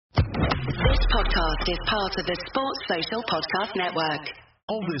podcast is part of the Sports Social Podcast Network.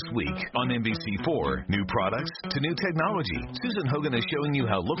 All this week on NBC4, new products to new technology. Susan Hogan is showing you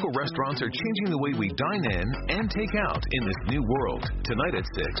how local restaurants are changing the way we dine in and take out in this new world. Tonight at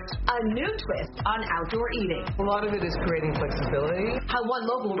 6. A new twist on outdoor eating. A lot of it is creating flexibility. How one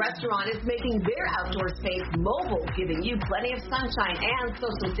local restaurant is making their outdoor space mobile, giving you plenty of sunshine and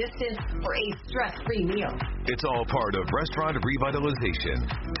social distance for a stress-free meal. It's all part of restaurant revitalization.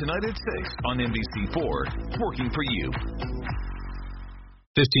 Tonight at 6 on NBC4, working for you.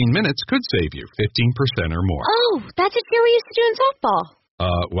 15 minutes could save you 15% or more. Oh, that's a cheer we used to do in softball.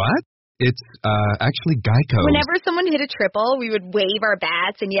 What? It's actually Geico. Whenever someone hit a triple, we would wave our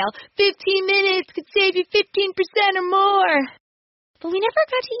bats and yell, 15 minutes could save you 15% or more. But we never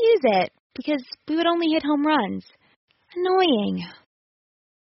got to use it because we would only hit home runs. Annoying.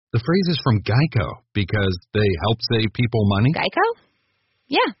 The phrase is from Geico because they help save people money. Geico?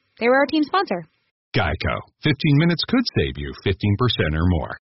 Yeah, they were our team sponsor. Geico. 15 minutes could save you 15% or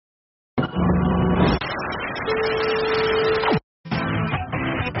more.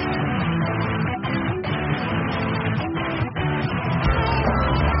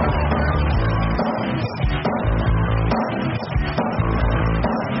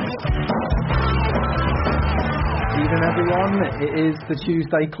 Evening everyone, it is the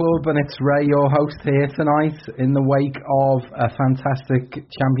Tuesday Club and it's Ray, your host, here tonight in the wake of a fantastic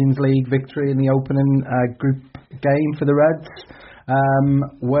Champions League victory in the opening group game for the Reds.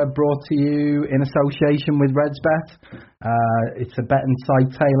 We're brought to you in association with RedsBet. It's a betting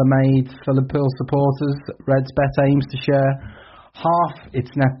site tailor-made for Liverpool supporters. RedsBet aims to share half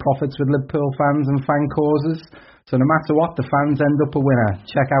its net profits with Liverpool fans and fan causes. So no matter what, the fans end up a winner.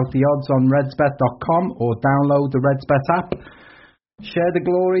 Check out the odds on redsbet.com or download the RedsBet app. Share the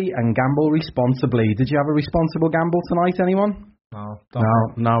glory and gamble responsibly. Did you have a responsible gamble tonight, anyone? No,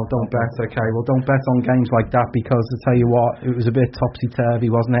 don't bet. Okay, well, don't bet on games like that because I tell you what, it was a bit topsy-turvy,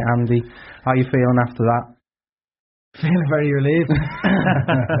 wasn't it, Andy? How are you feeling after that? Feeling very relieved.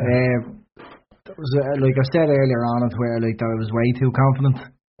 That was, like I said earlier on, where I was way too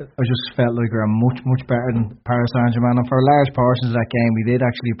confident. I just felt like we were much better than Paris Saint-Germain, and for large portions of that game we did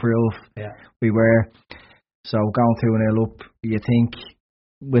actually prove we were. So going 2-0 up, you think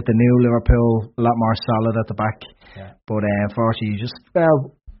with the new Liverpool a lot more solid at the back, but unfortunately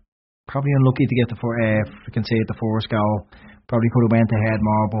probably unlucky to get the if you can see it, the first goal. Probably could have went ahead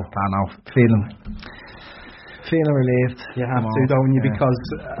more, but I don't know, feeling relieved. You have to, don't you? Because,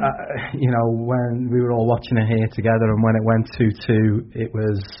 when we were all watching it here together and when it went 2-2, it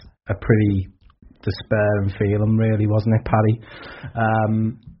was a pretty despairing feeling, really, wasn't it, Paddy?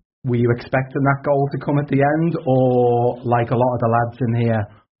 Were you expecting that goal to come at the end, or like a lot of the lads in here,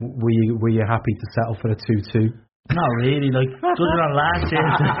 were you happy to settle for a 2-2? Not really, judging on last year.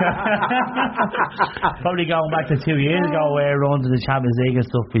 Probably going back to 2 years ago where runs in the Champions League and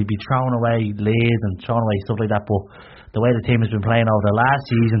stuff, we'd be throwing away leads and throwing away stuff like that, but the way the team has been playing over the last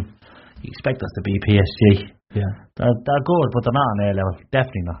season, you expect us to be PSG. Yeah. They're good, but they're not on their level.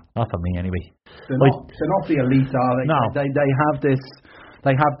 Definitely not for me anyway. They're not the elite, are they? No.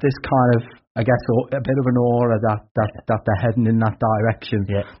 They have this kind of, I guess, a bit of an aura that they're heading in that direction.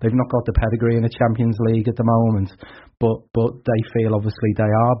 Yeah. They've not got the pedigree in the Champions League at the moment, but they feel obviously they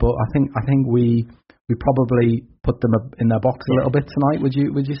are. But I think we probably put them in their box a little bit tonight. Would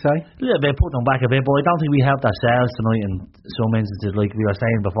you say? A little bit, put them back a bit, but I don't think we helped ourselves tonight in some instances. Like we were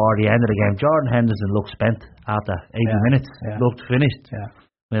saying before the end of the game, Jordan Henderson looked spent after 80 minutes. Looked finished. Yeah.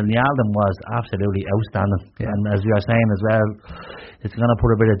 Well, Nialden was absolutely outstanding, and as we are saying as well, it's going to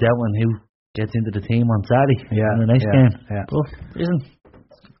put a bit of doubt on who gets into the team on Saturday in the next game. Yeah. But isn't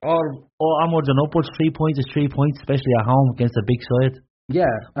all onwards and upwards, 3 points is 3 points, especially at home against a big side.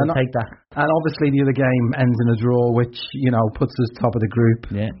 Yeah, and take that. And obviously the other game ends in a draw, which puts us top of the group,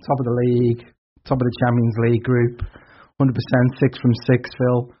 top of the league, top of the Champions League group, 100% 6 from 6.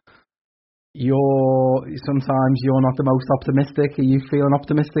 Phil, sometimes you're not the most optimistic. Are you feeling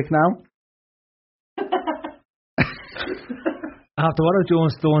optimistic now? After what I've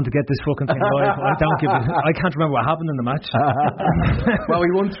done to get this fucking thing live, I can't remember what happened in the match. Well, we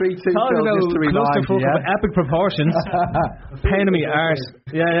won 3-2. Just to remind you, epic proportions. Pain in me arse.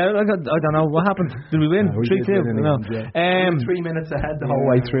 Yeah, I don't know what happened. Did we win? 3-2. No. 3 minutes ahead the whole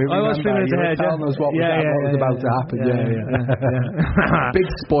way through. I was 3 minutes ahead. Telling us what was about to happen. Big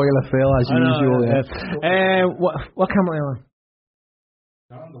spoiler, Phil, as usual. What camera are you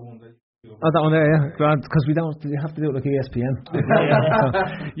on? Oh, that one there, yeah. Because we don't have to do it like ESPN.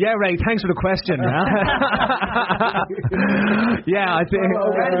 Yeah, Ray, thanks for the question. Yeah, I think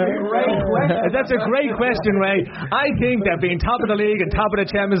that's a great question, Ray. I think that being top of the league and top of the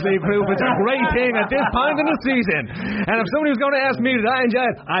Champions League group is a great thing at this point in the season. And if somebody was going to ask me, did I enjoy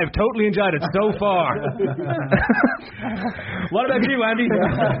it? I've totally enjoyed it so far. What about you, Andy? Good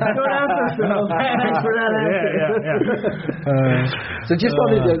answer, Phil. Thanks for that answer. Yeah. So just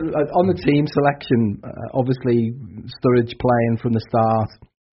on the team selection, obviously Sturridge playing from the start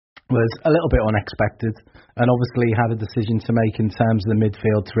was a little bit unexpected, and obviously had a decision to make in terms of the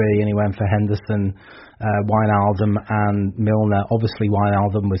midfield three, and he went for Henderson, Wijnaldum and Milner. Obviously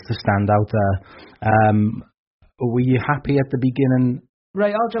Wijnaldum was the standout there. Were you happy at the beginning?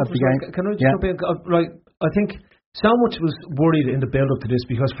 Right, I'll jump in. Can I just jump in? Right, I think so much was worried in the build-up to this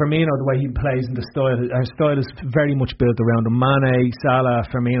because Firmino, the way he plays and the style, our style is very much built around him. Mane, Salah,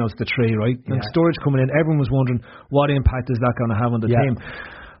 Firmino's the three, right? Yeah. And Sturridge coming in, everyone was wondering what impact is that going to have on the team.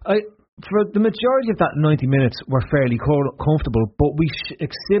 For the majority of that 90 minutes, we're fairly comfortable, but we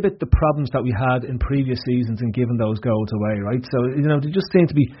exhibit the problems that we had in previous seasons in giving those goals away, right? So, there just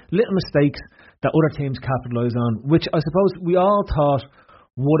seem to be little mistakes that other teams capitalise on, which I suppose we all thought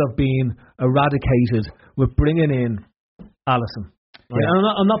would have been eradicated with bringing in Alisson. Right?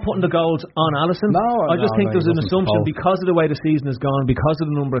 Yeah. I'm not putting the goals on Alisson. I just think there's an assumption because of the way the season has gone, because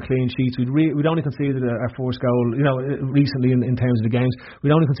of the number of clean sheets. We'd only conceded our first goal, recently in terms of the games.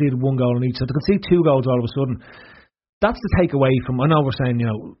 We'd only conceded one goal in each. So to concede two goals all of a sudden, that's the takeaway from. I know we're saying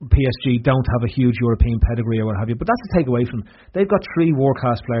PSG don't have a huge European pedigree or what have you, but that's the takeaway from. They've got three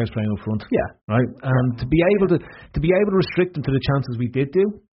world-class players playing up front. Yeah, right. And to be able to restrict them to the chances we did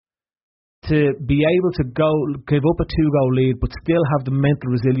do, to be able to give up a 2-goal lead, but still have the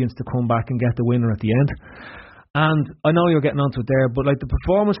mental resilience to come back and get the winner at the end. And I know you're getting onto it there, but the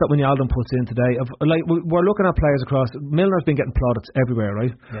performance that Wijnaldum puts in today, we're looking at players across. Milner's been getting plaudits everywhere,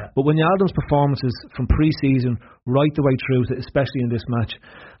 right? Yeah. But Wijnaldum's performances from pre-season right the way through, especially in this match,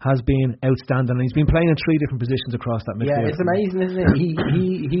 has been outstanding. And he's been playing in 3 different positions across that midfield. Yeah, it's amazing, isn't it?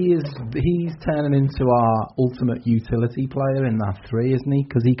 He's turning into our ultimate utility player in that 3, isn't he?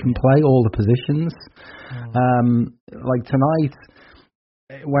 Because he can play all the positions. Like tonight,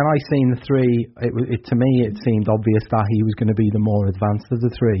 when I seen the 3, to me it seemed obvious that he was going to be the more advanced of the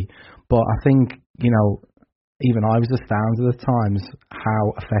 3. But I think, even I was astounded at times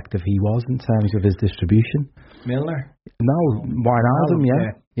how effective he was in terms of his distribution. Milner? No, Wijnaldum,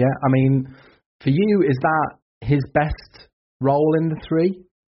 yeah. I mean, for you, is that his best role in the 3?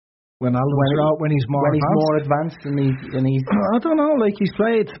 When he's more advanced and he's I don't know, he's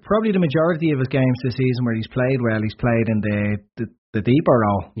played probably the majority of his games this season where he's played well. He's played in the deeper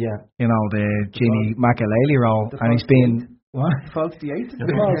role, the Gini Makelele role, and he's been false 8,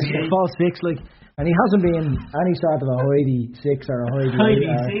 false 6, and he hasn't been any sort of a Hoidi 6 or a Hoidi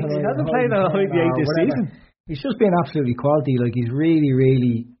 8. He hasn't played a Hoidi 8 this season. He's just been absolutely quality. He's really,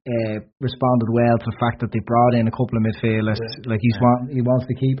 really responded well to the fact that they brought in a couple of midfielders. He wants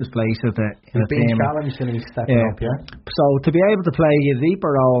to keep his place at the team. He's being challenged and he's stepping up. So to be able to play a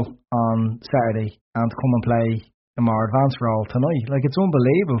deeper role on Saturday and to come and play a more advanced role tonight, it's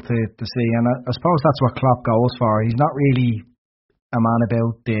unbelievable to see. And I suppose that's what Klopp goes for. He's not really a man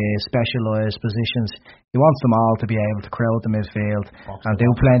about the specialised positions. He wants them all to be able to crowd the midfield and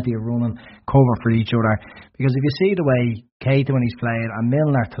do plenty of running, cover for each other. Because if you see the way Keita when he's playing, and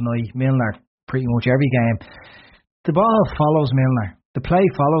Milner tonight, Milner pretty much every game, the ball follows Milner. The play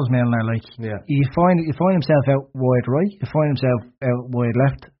follows Milner. You find himself out wide right, you find himself out wide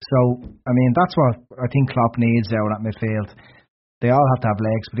left. So I mean, that's what I think Klopp needs out at midfield. They all have to have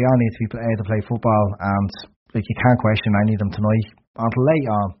legs, but they all need to be able to play football. And you can't question any of them tonight until late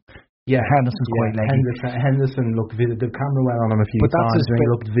on. Yeah, Henderson's quite leggy. Henderson looked the camera went on him a few times and he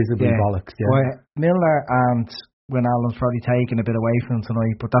looked visibly bollocks. Yeah. Well, Milner and Wijnaldum's probably taken a bit away from him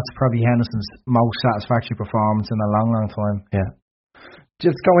tonight, but that's probably Henderson's most satisfactory performance in a long, long time. Yeah.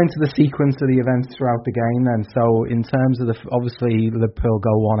 Just go into the sequence of the events throughout the game then. So in terms of obviously Liverpool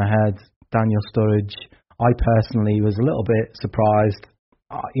go 1 ahead, Daniel Sturridge, I personally was a little bit surprised.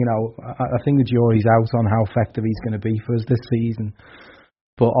 I think the jury's out on how effective he's going to be for us this season.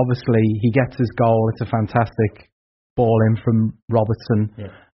 But obviously he gets his goal. It's a fantastic ball in from Robertson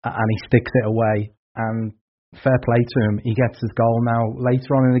and he sticks it away. And fair play to him. He gets his goal now.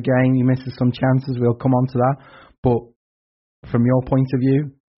 Later on in the game he misses some chances. We'll come on to that. But from your point of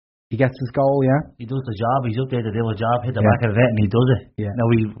view, he gets his goal, yeah? He does the job. He's up there to do a job, hit the back of the net, and he does it. Yeah. Now,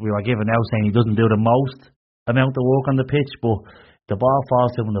 we were given now saying he doesn't do the most amount of work on the pitch, but the ball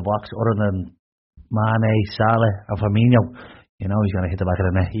falls to him in the box other than Mane, Salah, and Firmino. you know he's going to hit the back of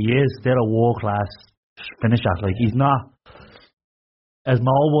the net. He is still a world-class finisher. Like, he's not as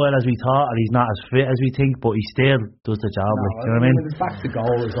mobile as we thought, and he's not as fit as we think, but he still does the job. No, like, you know what I mean? The back to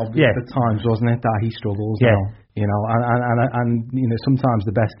goal is obvious at times, wasn't it, that he struggles. Yeah. Now, you know, and you know, sometimes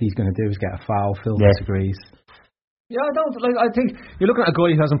the best he's going to do is get a foul. Phil disagrees. Yeah, I think you're looking at a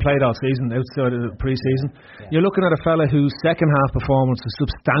guy who hasn't played all season outside of the pre-season. Yeah. You're looking at a fella whose second half performance was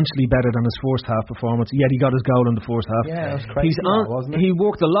substantially better than his first half performance. Yet he got his goal in the first half. Yeah, that's crazy. Wasn't it? He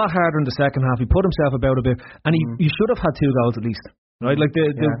worked a lot harder in the second half. He put himself about a bit, and he should have had 2 goals at least. Right, like the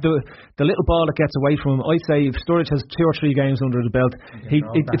little ball that gets away from him. I'd say if Sturridge has 2 or 3 games under the belt,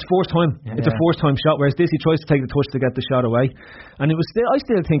 it's forced time. Yeah. It's a forced time shot. Whereas this, he tries to take the touch to get the shot away, and I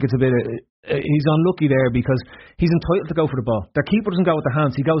still think it's a bit. He's unlucky there because he's entitled to go for the ball. Their keeper doesn't go with the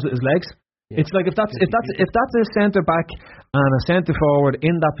hands; he goes with his legs. Yeah. It's like if that's a centre back and a centre forward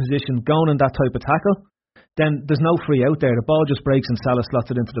in that position going in that type of tackle, then there's no free out there. The ball just breaks and Salah slots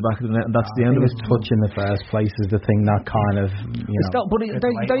it into the back of the net, and that's the end of it. His touch in the first place is the thing that kind of, you know. But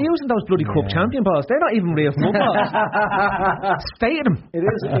they're using those bloody cup champion balls. They're not even real football. Stay at them. It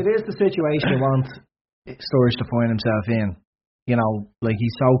is the situation you want Sturridge to find himself in. You know, like,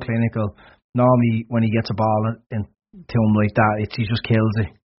 he's so clinical. Normally, when he gets a ball to him like that, he just kills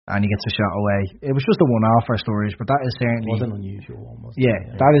it. And he gets a shot away. It was just a one-off for Sturridge, but that is certainly... It was an unusual one, wasn't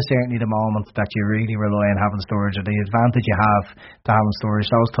it? That is certainly the moment that you really rely on having Sturridge, or the advantage you have to having Sturridge.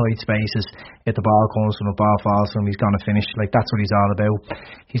 Those tight spaces, if the ball comes from, the ball falls from, he's going to finish. Like, that's what he's all about.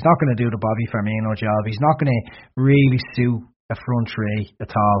 He's not going to do the Bobby Firmino job. He's not going to really suit a front three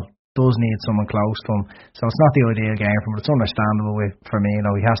at all. Does need someone close to him. So it's not the ideal game for him, but it's understandable with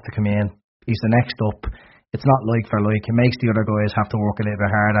Firmino. He has to come in. He's the next up. It's not like for like. It makes the other guys have to work a little bit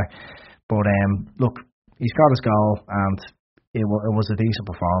harder. But look, he's got his goal, and it was a decent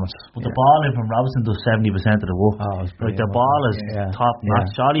performance. But the ball in from Robinson does 70% of the work. Oh, like, the ball is top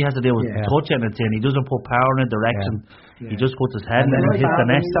notch. All he has to do is touch it and it's in. He doesn't put power in a direction. He just puts his head in and hits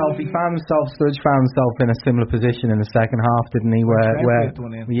the net. Sturridge found himself in a similar position in the second half, didn't he? Where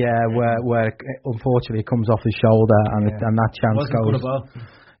unfortunately it comes off his shoulder and that chance goes.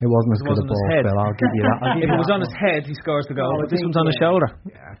 It wasn't as good a ball, Phil. I'll give you that. If it was on his head, he scores the goal. But this one's on his shoulder.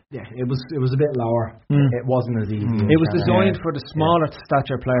 Yeah, it was a bit lower. It wasn't as easy. It was designed for the smaller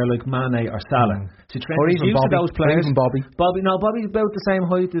stature player like Mane or Salah. Or he's used to those players. Even Bobby's about the same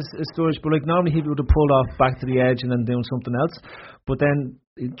height as Sturridge, but like normally he would have pulled off back to the edge and then doing something else. But then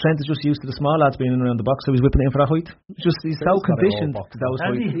Trent is just used to the small lads being in around the box, so he's whipping it in for that height. He's so conditioned to those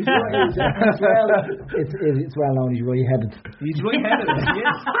height. It's well known he's right-headed. He's right-headed,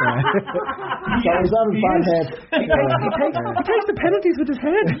 yes. So he's on his bad head. He takes the penalties with his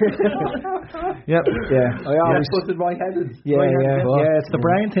head. Yep. Yeah. I always put it right-headed. Yeah, it's the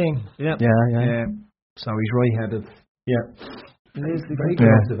brain thing. Yeah. So he's right-headed. Yeah. It is a very good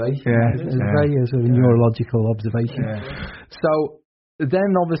observation. It's a very neurological observation. So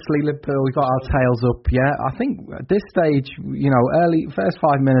then obviously Liverpool, we got our tails up. I think at this stage, you know, first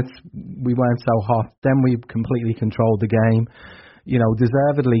 5 minutes we weren't so hot. Then we completely controlled the game. You know,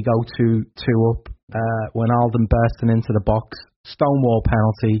 deservedly go 2 up. When Alden bursting into the box, Stonewall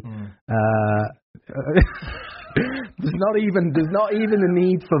penalty. There's not even a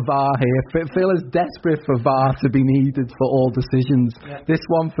need for VAR here. Phil is desperate for VAR to be needed for all decisions. This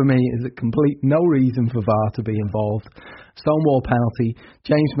one for me is a complete no reason for VAR to be involved. Stonewall penalty.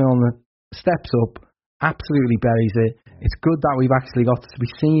 James Milner steps up, absolutely buries it. It's good that we've actually we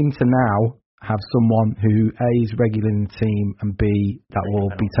seem to now have someone who A is regular in the team and B that will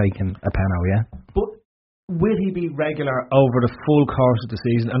be taking a penalty. But will he be regular over the full course of the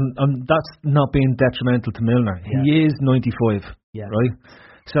season? And that's not being detrimental to Milner. He is 95, right?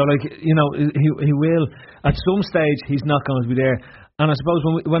 So, like, you know, he will. At some stage, he's not going to be there. And I suppose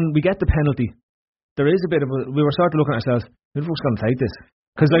when we get the penalty, there is a bit of we were sort of looking at ourselves, who's going to take this?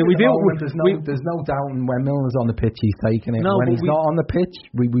 Because like there's no doubt when Milner's on the pitch he's taking it. No, when he's not on the pitch,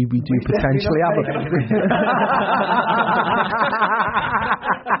 we do potentially have it.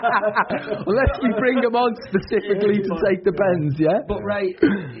 Unless you bring him on specifically to take the bends, But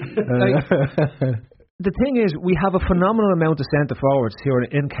the thing is, we have a phenomenal amount of centre forwards who are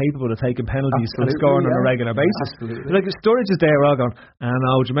incapable of taking penalties and scoring on a regular basis. Absolutely. Like, Sturridge is there, we're all going, do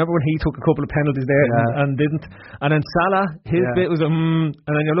you remember when he took a couple of penalties there and didn't? And then Salah, his bit was and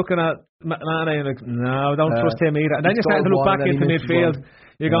then you're looking at Mane, like, no, don't trust him either. And then you're starting to look back into midfield.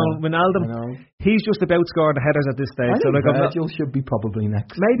 You're going, Wijnaldum, he's just about scoring the headers at this stage. I think Virgil should be probably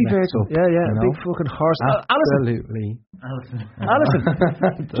next. Maybe next Virgil. Up, big fucking horse. Absolutely. Alisson.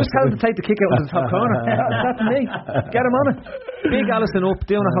 Just tell him to take the kick out of the top corner. That's me. Get him on it. Big Alisson up,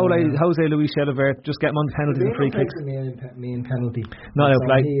 doing a Jose Luis Chelevert. Just get him on the penalties and free kicks. Main penalty. Not allowed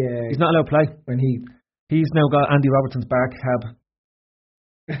to play. He's not allowed to play. When he's now got Andy Robertson's bark cab.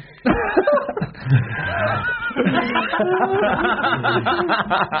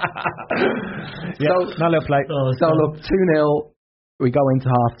 Not allowed to play. So look, 2-0. We go into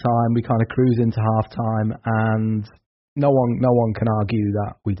half time. We kind of cruise into half time, and no one can argue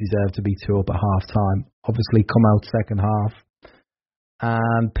that we deserve to be 2 up at half time. Obviously, come out second half,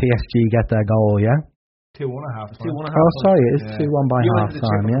 and PSG get their goal. 2-1 at half time. Oh, sorry, it is 2-1 by half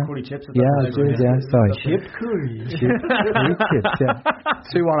time. It is. Sorry. Chip Curry. Chips.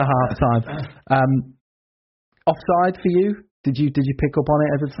 2-1 at half time. Offside for you? Did you pick up on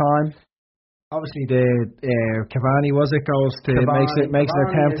it at the time? Obviously, the Cavani goes to makes an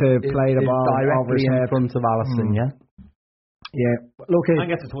attempt to play the ball over his head in front of Alisson. Yeah. Look, and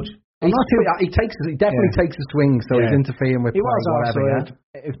gets a touch. He definitely takes a swing, so he's interfering with. He was offside.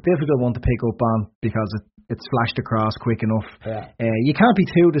 It's a difficult one to pick up on because it's flashed across quick enough. You can't be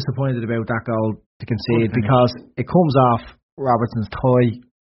too disappointed about that goal to concede because it comes off Robertson's toe.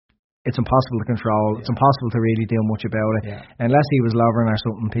 It's impossible to control. It's impossible to really do much about it. Unless he was Lovren or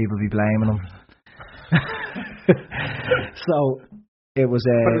something, people would be blaming him. So it was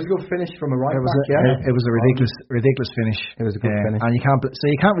a. But it was a good finish from a right back. It was a ridiculous finish. It was a good finish, and you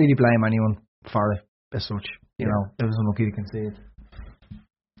can't really blame anyone for it as such. You know, it was unlucky to concede.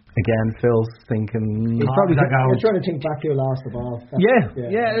 Again, Phil's thinking. He's probably trying to think back who lost the ball.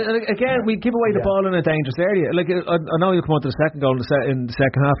 Again, we give away the ball in a dangerous area. Like I know you'll come on to the second goal in the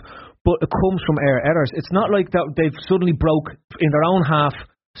second half, but it comes from errors. It's not like that they've suddenly broke in their own half,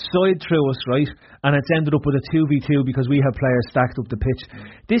 side through us, right? And it's ended up with a 2v2 because we have players stacked up the pitch.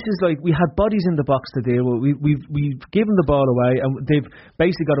 This is like we had bodies in the box to deal with. We've given the ball away, and they've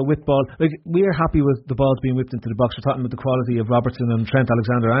basically got a whip ball. Like we're happy with the balls being whipped into the box. We're talking about the quality of Robertson and Trent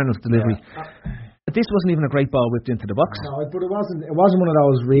Alexander-Arnold's delivery. This wasn't even a great ball whipped into the box. No, but it wasn't one of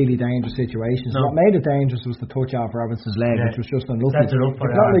those really dangerous situations. No. What made it dangerous was the touch off Robinson's leg, which was just unlucky. It's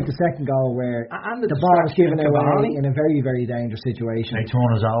not like the second goal where the ball was given away in a very, very dangerous situation. They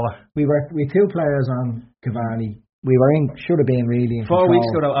turned us over. We had 2 players on Cavani. We were should have been really in 4 weeks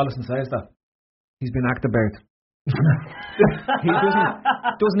ago, Alisson says that. He's been acted about. He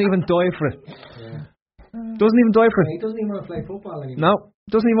doesn't even die for it. Doesn't even die for it. He doesn't even want to play football anymore. No.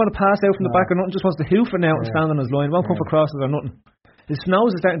 Doesn't even want to pass out from the back or nothing, just wants to hoof it now and stand on his line. Won't come for crosses or nothing. His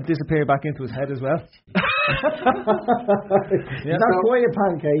nose is starting to disappear back into his head as well. He's not quite a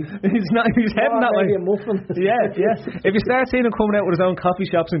pancake. He's heading that way. A muffin. If you start seeing him coming out with his own coffee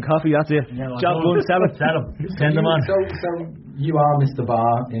shops and coffee, that's it. Job done, sell him. Send him on. So you are Mr.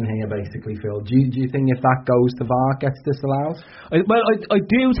 VAR in here basically, Phil. Do you think if that goes to VAR, gets disallowed? I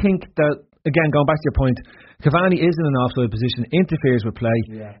do think that, again, going back to your point, Cavani is in an offside position, interferes with play.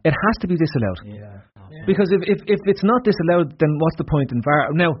 It has to be disallowed. Because if it's not disallowed, then what's the point in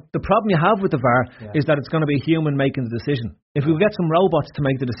VAR? Now, the problem you have with the VAR is that it's going to be a human making the decision. If we get some robots to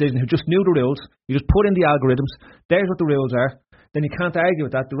make the decision who just knew the rules, you just put in the algorithms, there's what the rules are, then you can't argue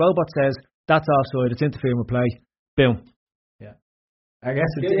with that. The robot says, that's offside, it's interfering with play. Boom. I guess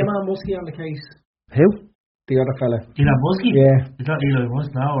it's your man Muskie on the case. Who? The other fella. Elon Musk? Yeah. It's not Elon Musk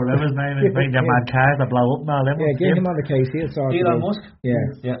now, or whatever his name is. Bring them mad cars that blow up now. Get him on the case. Elon Musk?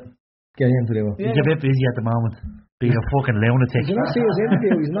 Yeah. Get him to do it. He's a bit busy at the moment. Being a fucking lunatic. Did you not see his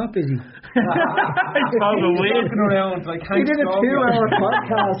interview? He's not busy. He's probably walking around like Hank Scorpio. He did a 2-hour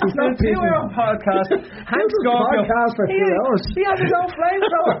podcast. He's not busy. 2-hour podcast. Hank Scorpio. Podcast for 2 hours. He has his own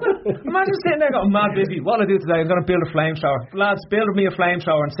flamethrower. Imagine sitting there going, mad busy. What'll I do today? I'm going to build a flamethrower. Lads, build me a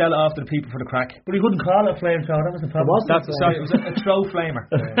flamethrower and sell it off to the people for the crack. But he couldn't call it a flamethrower. That was the problem. It was a throw flamer.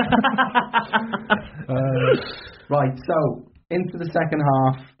 Right, so into the second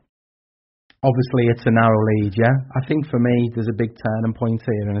half. Obviously, it's a narrow lead, I think for me, there's a big turning point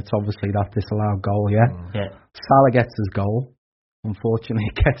here, and it's obviously that disallowed goal, Salah gets his goal. Unfortunately,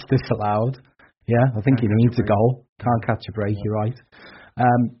 it gets disallowed. I think he needs a goal. Can't catch a break, you're right.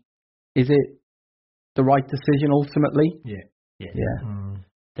 Is it the right decision ultimately?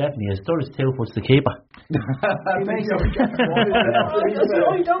 Definitely is. Sturridge 2 puts the keeper. He makes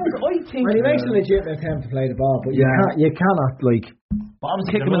a legitimate attempt to play the ball, but you cannot,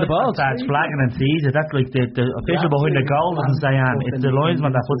 kick him in the balls. Starts flagging and sees it. That's like the official behind the goal doesn't say it's the linesman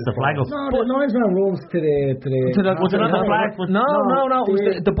that puts the flag up. No, the linesman runs to the was it not the flag? No. It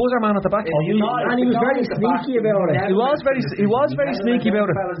was the buzzer man at the back. And he was very sneaky about it. He was very sneaky about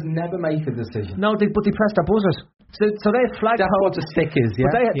it. Fellas never make a decision. No, but they pressed their buzzers. So they have flag poles. That's what a stick is,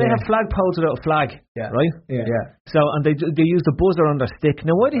 yeah. But they have flag poles without a flag, right? Yeah. So and they use the buzzer on their stick.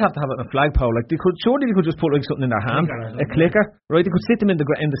 Now why do you have to have it on a flag pole? Like they could just put like something in their hand, a clicker, right? They could sit them in the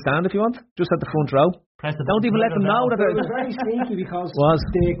stand if you want, just at the front row. Don't even let them know that it was very sneaky because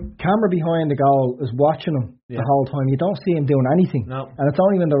the camera behind the goal is watching him the whole time. You don't see him doing anything. No. And it's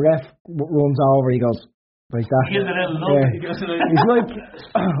only when the ref runs over he goes like that. He's like,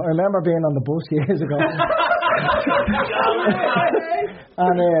 I remember being on the bus years ago.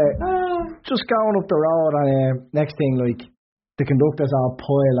 And just going up the road and next thing like the conductors all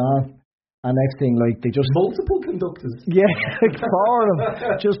pile on. And next thing, like, they just... Multiple conductors? Yeah, like 4 of them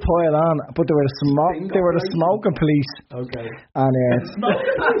just pile on. But they were the smoking police. Okay. And they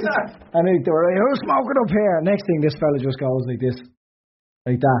were like, who's smoking up here? Next thing, this fella just goes like this.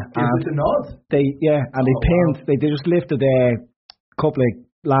 Like that. Give it a nod? They pinned, they just lifted a couple of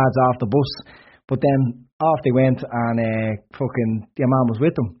lads off the bus. But then off they went and fucking your man was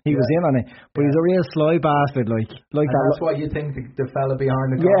with them. He was in on it. But he's a real sly bastard, like and that. That's what you think the fella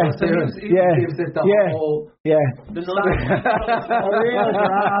behind the goal is doing. Gives it the whole... Yeah. A real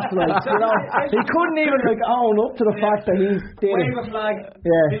grass, like, you know. He couldn't even like own up to the fact that he's wave a flag.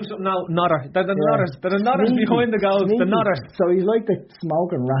 Yeah. Do something now. Nodder. They're the nodders. They're the nodders behind the goals. The nodders. So he's like the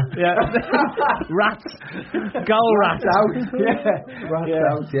smoking rat. Yeah. Rats. Goal rats. Out. Yeah. Rats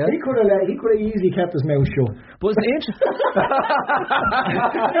out. Yeah. He could have easily kept his mouth shut. But it's interesting.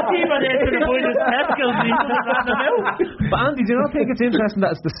 But Andy, do you not think it's interesting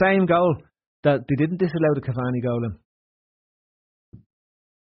that it's the same goal that they didn't disallow the Cavani goal in?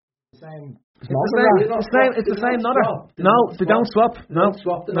 It's the same nodder. No, they don't swap. No.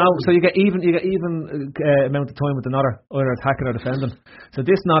 So you get even amount of time with the nodder, either attacking or defending. So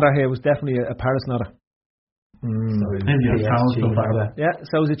this nodder here was definitely a Paris nodder. Yeah.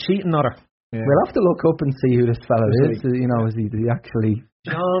 So it was a cheating nodder. Yeah. We'll have to look up and see who this fella is. You know, is he actually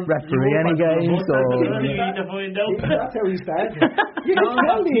referee any games? That's how he started. You can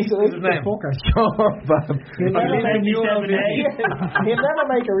tell he's a fucker. Sure, but he'll never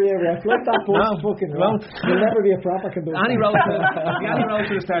make a real ref. Let that bus fucking run. He'll never be a proper conductor. Annie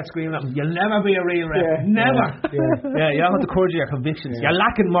Rose will start screaming at him, you'll never be a real ref. Never. Yeah, you don't have the courage of your convictions. You're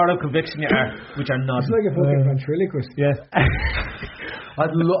lacking moral conviction, you are, which are not. It's like a fucking ventriloquist. Yeah.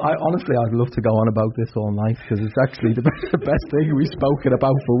 I'd love to go on about this all night because it's actually the best thing we've spoken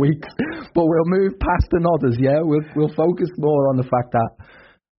about for weeks. But we'll move past the nodders, yeah. We'll focus more on the fact that,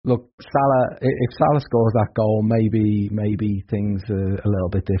 look, Salah. If Salah scores that goal, maybe things are a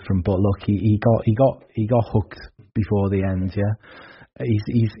little bit different. But look, he got hooked before the end, yeah.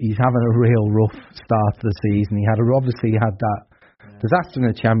 He's having a real rough start to the season. He obviously had that disaster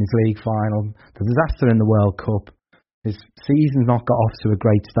in the Champions League final, the disaster in the World Cup. His season's not got off to a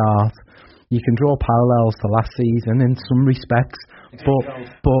great start. You can draw parallels to last season in some respects, but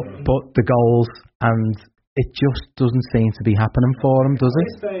the goals, and it just doesn't seem to be happening for him, does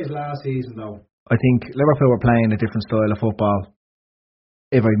it? His last season, though. I think Liverpool were playing a different style of football.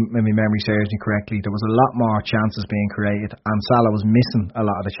 If my memory serves me correctly, there was a lot more chances being created, and Salah was missing a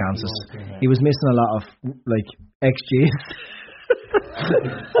lot of the chances. He was missing a lot of like XGs.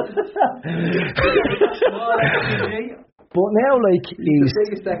 But now, like, he's the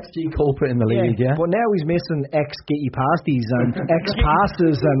biggest XG culprit in the league, yeah. But now he's missing X-gitty pasties and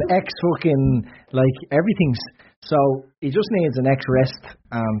X-passes and X-fucking, like, everything's. So he just needs an X-rest.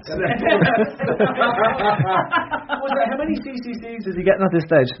 And how many CCCs is he getting at this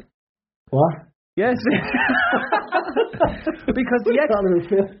stage? What? Yes. Because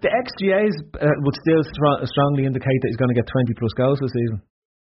the XGAs would still strongly indicate that he's going to get 20 plus goals this season.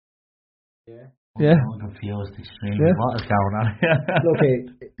 Yeah. I'm confused extremely. What is going on? Look,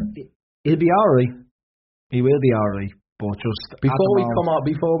 he'll be alright. He will be alright. But just before we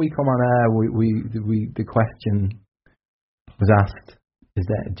come on air, we the question was asked: is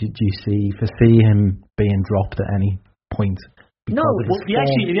that do you foresee him being dropped at any point? No,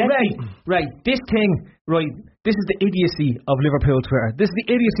 right. This is the idiocy of Liverpool Twitter. This is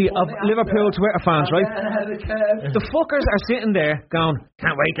the idiocy of Liverpool Twitter fans, right? The fuckers are sitting there going,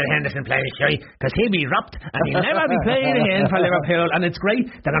 can't wait till Henderson plays shy, because he'll be dropped and he'll never be playing again for Liverpool, and it's great.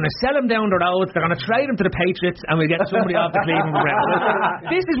 They're going to sell him down the road, they're going to trade him to the Patriots, and we'll get somebody off the Cleveland ground.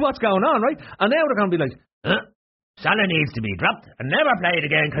 This is what's going on, right? And now they're going to be like, Salah needs to be dropped and never played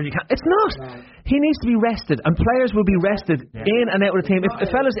again because he can't. It's not. He needs to be rested, and players will be rested in and out of the team. If a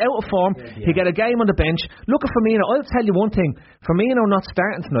fella's out of form, he get a game on the bench. Look at Firmino. I'll tell you one thing. Firmino not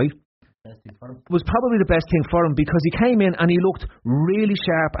starting tonight was probably the best thing for him, because he came in and he looked really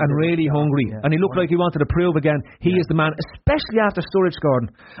sharp and really hungry, and he looked like he wanted to prove again he is the man, especially after Sturridge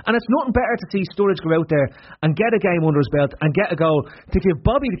scored. And it's nothing better to see Sturridge go out there and get a game under his belt and get a goal, to give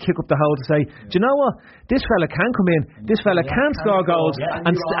Bobby the kick up the hole to say, do you know what, this fella can come in, this fella can score goals,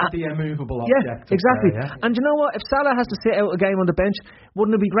 and be a movable object. Exactly. And do you know what, if Salah has to sit out a game on the bench,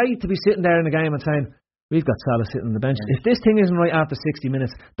 wouldn't it be great to be sitting there in the game and saying, we've got Salah sitting on the bench. If this thing isn't right after 60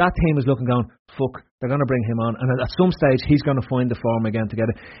 minutes, that team is looking going, fuck, they're going to bring him on. And at some stage, he's going to find the form again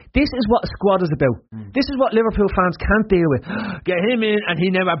together. This is what a squad is about. This is what Liverpool fans can't deal with. Get him in and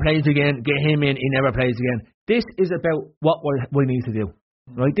he never plays again. Get him in, he never plays again. This is about what we need to do.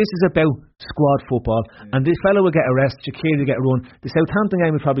 Right? This is about squad football. And this fellow will get a rest. Shaqiri will get a run. The Southampton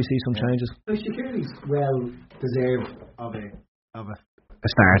game will probably see some changes. So Shaqiri's well deserved of a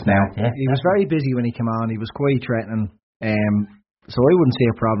start now. He was very busy when he came on. He was quite threatening. So I wouldn't see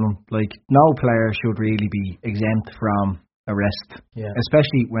a problem. Like, no player should really be exempt from arrest,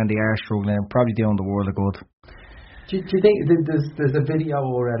 especially when they are struggling. Probably doing the world a good. Do you think there's a video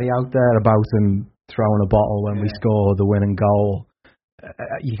already out there about him throwing a bottle when we score the winning goal?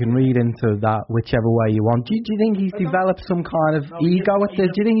 You can read into that whichever way you want. Do you think he's developed some kind of ego at this?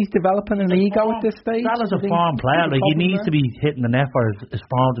 Do you think he's developing an ego at this stage? Salah's a form player. Like, he needs to be hitting the net for his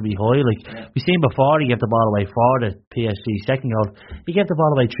form to be high. Like, we've seen before, he gave the ball away for the PSG second goal. He gave the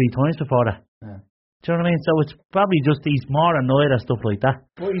ball away 3 times before that. Do you know what I mean? So it's probably just he's more annoyed at stuff like that.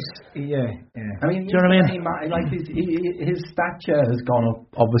 Well, I mean, do you know what I mean? Like his stature has gone up,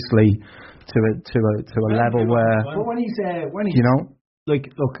 obviously, to a level where. But when he's you know. Like,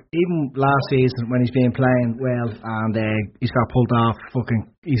 look, even last season when he's been playing well and he's got pulled off,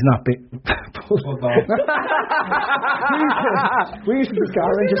 he's not pulled off. We used to be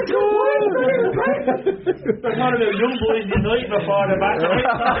scoring just. They're talking about young boys unite before the match.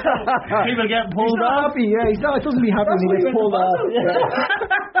 People getting pulled off. Happy, yeah. He's not. It doesn't be happy when he gets pulled off.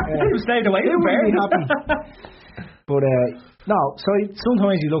 He stayed away from be happy. But no, so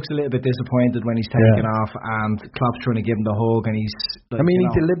sometimes he looks a little bit disappointed when he's taken off, and Klopp's trying to give him the hug, and he's. Like, I mean, he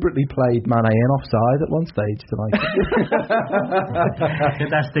deliberately played Mane in offside at one stage tonight.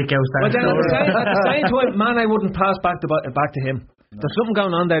 Did that stick out? But then at the same time, Mane wouldn't pass back to him. There's something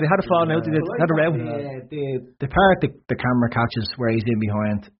going on there. They had a fall out. They had a row. The part the camera catches where he's in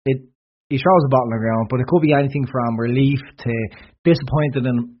behind it. He throws a bottle on the ground, but it could be anything from relief to disappointed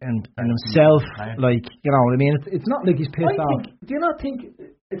in himself. Like, you know what I mean? It's not like he's pissed off. Do you not think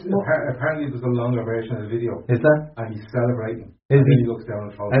it's more? Apparently, there's a longer version of the video. Is there? And he's celebrating. Is and he? He looks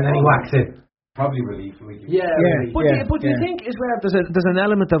down and throws. And then he whacks it. Probably relief. Like, But do you think as well there's an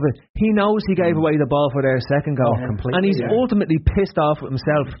element of it? He knows he gave away the ball for their second goal, and he's ultimately pissed off with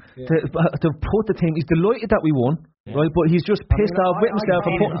himself to put the team. He's delighted that we won, right? But he's just pissed off with himself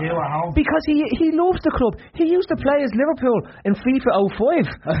for putting, because he loves the club. He used to play as Liverpool in FIFA 05.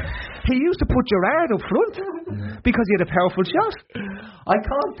 He used to put Gerrard up front because he had a powerful shot. I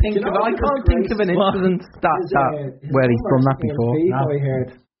can't think of an incident where he's done that before. I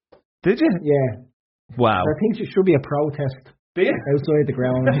heard. Did you? Yeah. Wow. I think there should be a protest outside the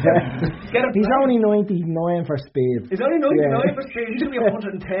ground. He's only 99 for speed. He's only 99 for speed. He should be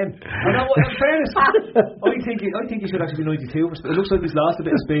 110. I know what, in fairness, I think he should actually be 92 for speed. It looks like he's lost a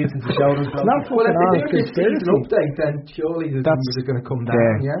bit of speed since the shoulders. Well, if there's an update, then surely the numbers are going to come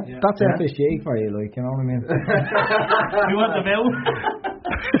down. Yeah. That's FSG for you, like, you know what I mean? You want the bill?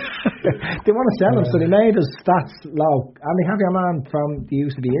 They want to sell him, so they made his stats low. And they have your man from the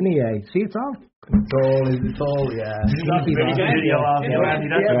used to be in EA. See, it's all. It's all, yeah. At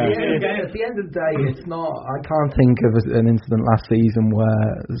the end of the day, it's not. I can't think of an incident last season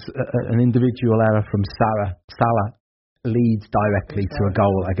where an individual error from Salah leads directly to a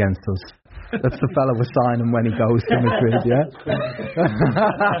goal against us. That's the fella we're signing when he goes to Madrid, yeah?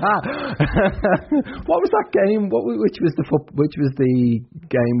 What was that game? Which was the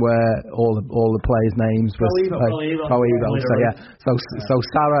game where all the players' names were Pro Evo. So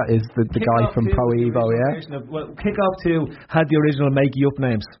Salah is the guy from Pro Evo, yeah? Well, Kick-Off 2 had the original make-you-up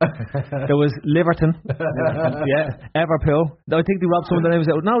names. There was Liverton, Everpool. I think they robbed some of the names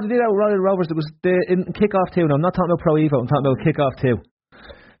out. No, they did out Royal Rovers. It was in Kick-Off 2. No, I'm not talking about Pro Evo. I'm talking about Kick-Off 2.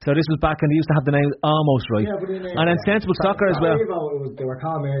 So this was back when they used to have the names almost right. And then Sensible Soccer as well. They were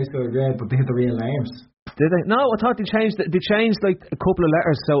called Marysville Red, but they had the real names. Did they? No, I thought they changed like a couple of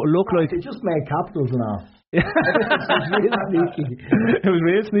letters, so it looked like they just made capitals and all. It was real sneaky. It was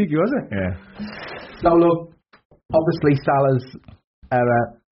real sneaky, wasn't it? Yeah. So look, Obviously, Salah's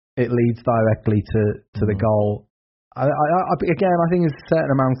error, it leads directly to the goal. I think there's a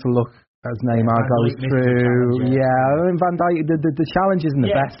certain amount of luck as Neymar goes through. I mean, Van Dijk, the challenge isn't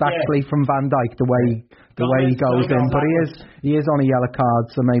the best actually from Van Dijk, the way he goes in, but he is on a yellow card,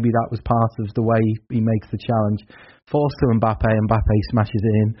 so maybe that was part of the way he makes the challenge. Forced to Mbappe smashes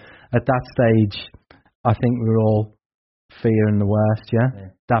it in. At that stage, I think we were all fearing the worst.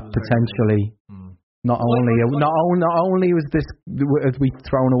 That potentially. Not only was this, as we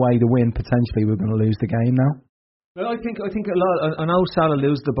thrown away the win, potentially we're going to lose the game now. Well, I think a lot. I know Salah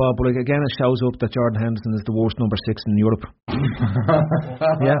loses the ball, but again, it shows up that Jordan Henderson is the worst number 6 in Europe.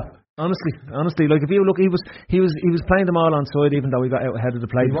 Honestly, like if you look, he was playing them all onside, even though he got out ahead of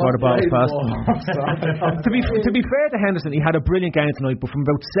the play before the ball was passed. to be fair to Henderson, he had a brilliant game tonight, but from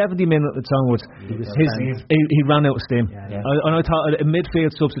about 70 minutes onwards, he ran out of steam. And I thought a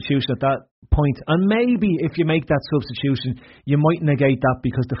midfield substitution at that point, and maybe if you make that substitution, you might negate that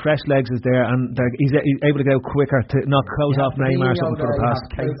because the fresh legs is there, and he's able to go quicker to not close off Neymar or something for the pass.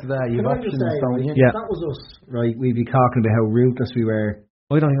 That was us, right? We'd be talking about how ruthless we were.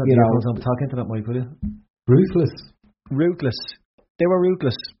 I don't think I'm talking to that, Mike, will you? Ruthless. They were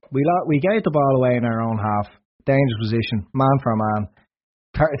ruthless. We gave the ball away in our own half. Dangerous position, man for man.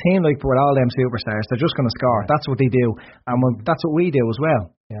 A team like with all them superstars, they're just going to score. That's what they do, and that's what we do as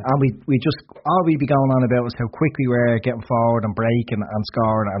well. And we just all we'd be going on about was how quick we were getting forward and breaking and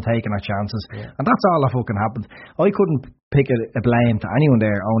scoring and taking our chances, and that's all that fucking happened. I couldn't pick a blame to anyone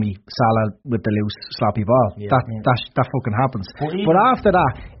there, only Salah with the loose sloppy ball. That fucking happens. But after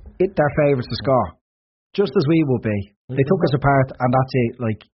that, they're favourites to score, just as we would be. They took us apart, and that's it.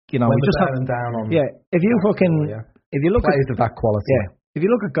 Like we just have down on. If you if you look at that quality. If you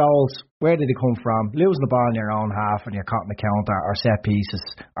look at goals, where did they come from? Losing the ball in your own half and you're caught in the counter, or set pieces,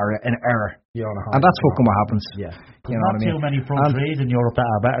 or an error. And that's fucking what happens. You know what I mean? Too many front threes in Europe that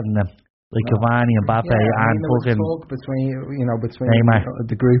are better than them. Like Cavani and Mbappe and fucking between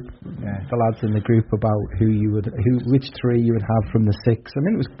Neymar. The group, the lads in the group about which three you would have from the 6. I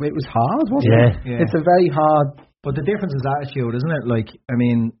mean, it was hard, wasn't it? It's a very hard. But the difference is attitude, isn't it? Like, I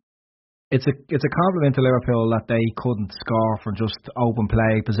mean, it's a compliment to Liverpool that they couldn't score from just open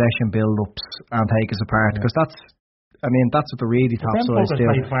play, possession build-ups, and take us apart. Because that's what the really top sides do.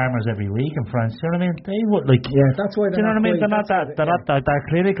 Play farmers every week in France. You know what I mean? They would like. That's why. Do you know what I mean? They're not that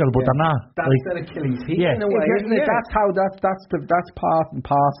clinical, but they're not. That's their Achilles heel in a way, isn't it? That's how that's part and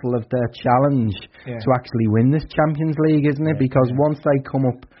parcel of their challenge to actually win this Champions League, isn't it? Because once they come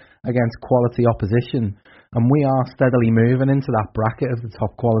up against quality opposition. And we are steadily moving into that bracket of the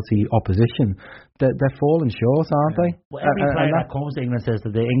top quality opposition. They're falling short, aren't they? Well, every player that comes to England says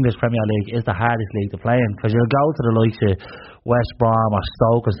that the English Premier League is the hardest league to play in, because you'll go to the likes of West Brom or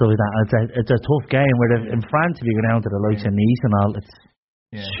Stoke and stuff like that, and it's a tough game. Where in France, if you go down to the likes of Nice and all, it's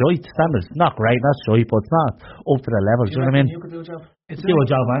shite. Standards not great, not shite, but it's not up to the level. Do you know what I mean? You could do a job. It's do a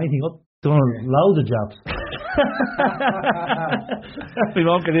job of anything. Done loads of jobs. We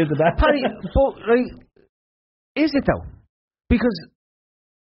won't get into that. Paddy, but is it though? Because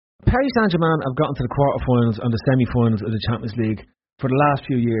Paris Saint-Germain have gotten to the quarterfinals and the semi-finals of the Champions League for the last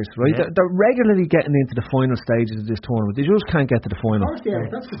few years, right? They're regularly getting into the final stages of this tournament. They just can't get to the final. That's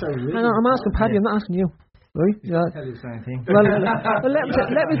what I'm asking Paddy, I'm not asking you. Right? I'll tell you the same thing. Well, let me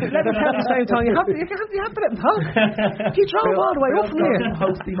tell you the same time. You have to let him talk. You throw him all the way up from here.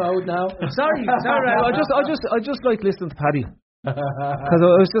 Hosty mode now. Sorry. I just like listening to Paddy. Because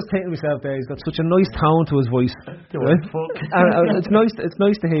I was just thinking to myself there, he's got such a nice tone to his voice. Right? It's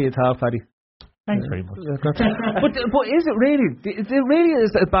nice to hear you talk, Paddy. Thanks very much. But is it really? It really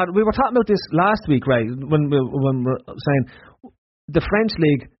is bad. We were talking about this last week, right? When we were saying the French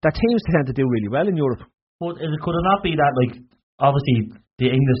league, that teams tend to do really well in Europe. But could it not be that, like, obviously the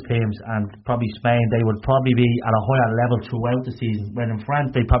English teams and probably Spain, they would probably be at a higher level throughout the season, when in France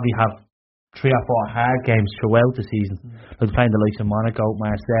they probably have 3 or 4 hard games throughout the season, like playing the likes of Monaco,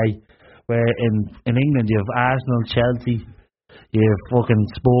 Marseille, where in England you have Arsenal, Chelsea, you have fucking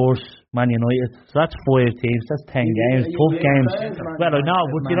Spurs, Man United. So that's 5 teams, that's 10 games, tough games. Well, I know,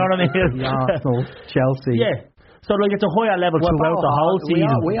 but you know what I mean? Arsenal, Chelsea. Yeah. So like it's a higher level throughout the whole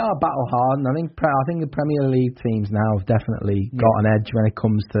season. We are battle hard, and I think the Premier League teams now have definitely got an edge when it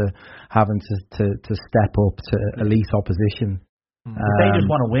comes to having to step up to elite opposition. They just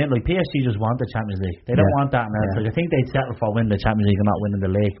want to win. Like PSG just want the Champions League. They don't want that now. Like, I think they'd settle for winning the Champions League and not winning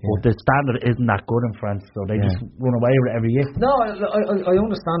the league. But the standard isn't that good in France, so they just run away with it every year. No, I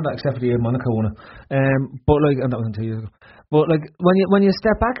understand that, except for the year Monaco won it. But like, and that was 2 years ago. But like, when you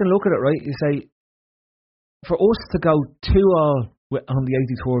step back and look at it, right, you say, for us to go 2-2 on the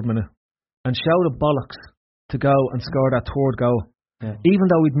 83rd minute and show the bollocks to go and score that third goal. Even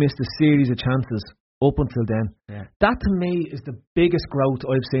though we'd missed a series of chances up until then. That to me is the biggest growth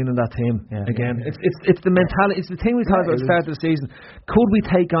I've seen in that team. It's the mentality, it's the thing we talked about at the start of the season. Could we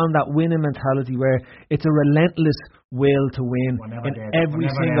take on that winning mentality where it's a relentless will to win in every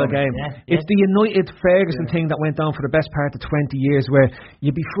single game? It's the United Ferguson thing that went on for the best part of 20 years, where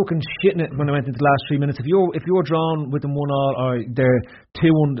you'd be fucking shitting it when I went into the last 3 minutes. If you're drawn with them 1-1 or they're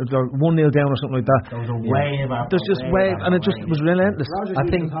 2-1 or 1-0 down or something like that, there's just wave, and it just was relentless. I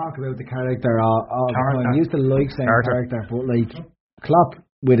think talk about the character all the time. I used to like saying character, but like Klopp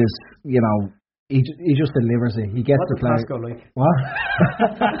with his, you know, he just delivers it. He gets the play. What's Pascal like? What?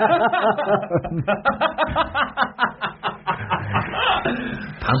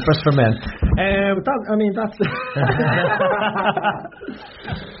 Pampers for men. That's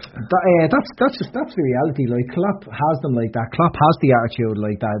the reality. Like Klopp has them like that. Klopp has the attitude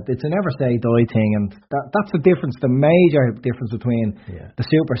like that. It's a never say die thing, and that's the difference. The major difference between the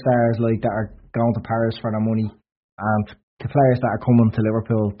superstars like that are going to Paris for their money and the players that are coming to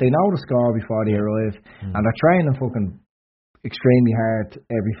Liverpool. They know the score before they arrive, and they're training fucking extremely hard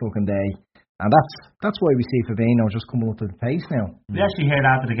every fucking day. And that's why we see Fabinho just coming up to the pace now. We actually heard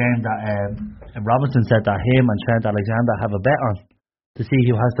after the game that Robinson said that him and Trent Alexander have a bet on to see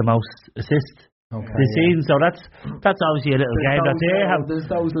who has the most assists this season. So that's obviously a little game that they have. There's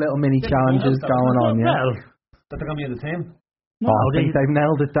those little mini challenges going on. But they're going to be in the team. No, I think they've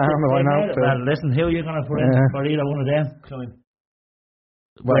nailed it down right now. Well, listen, who are you going to put in for either one of them? Klein.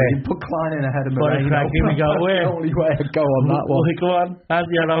 Well, you put Klein in ahead of Moreno. Here we go. Where? The only way to go on that one. Go on.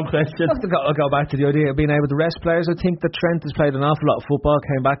 Answer your own question. I'll go back to the idea of being able to rest players. I think that Trent has played an awful lot of football,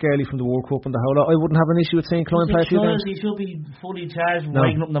 came back early from the World Cup and the whole lot. I wouldn't have an issue with seeing Klein play a few games. He should be fully charged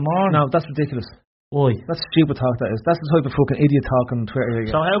waking up in the morning. No, that's ridiculous. Why? That's stupid talk, that is. That's the type of fucking idiot talk on Twitter.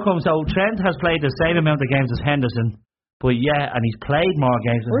 So how come? So Trent has played the same amount of games as Henderson. But and he's played more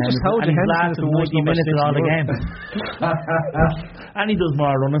games than Henderson. And he's lasted 90 minutes in all the games. And he does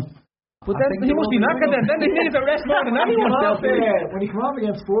more running. But then he must be knackered then. Then he needs a rest more than anyone. When he came off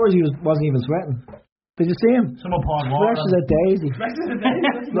against Spurs, he wasn't even sweating. Did you see him? Someone poured water. Fresh as a daisy.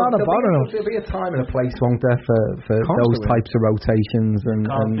 Not a bother. There'll be a time and a place, won't there, for those types of rotations, and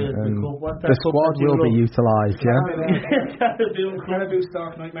the squad will be utilised.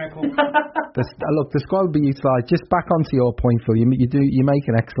 Look, the squad will be utilised. Just back onto your point, Phil. You make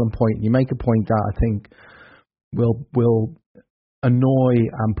an excellent point. You make a point that I think will annoy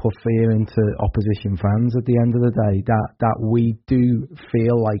and put fear into opposition fans at the end of the day, that we do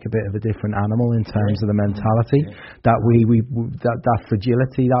feel like a bit of a different animal in terms of the mentality, that that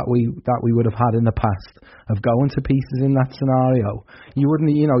fragility that we would have had in the past of going to pieces in that scenario. You wouldn't,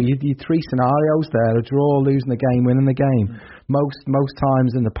 you three scenarios there: a draw, losing the game, winning the game. Most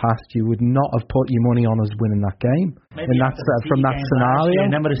times in the past, you would not have put your money on us winning that game. Maybe from that scenario.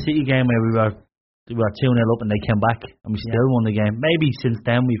 Remember the City game where we were 2-0 up and they came back and we still won the game. Maybe since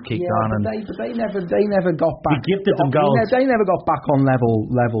then we've kicked on. And they never got back. We gifted them goals. They never got back on level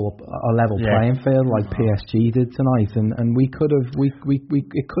playing field like PSG did tonight. And we could have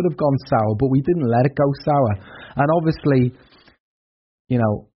it could have gone sour, but we didn't let it go sour. And obviously,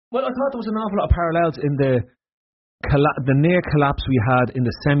 well, I thought there was an awful lot of parallels in the near collapse we had in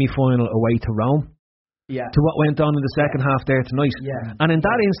the semi-final away to Rome. To what went on in the second half there tonight. And in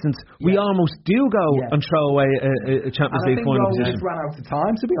that instance, we almost do go and throw away a Champions League final position. Ran out of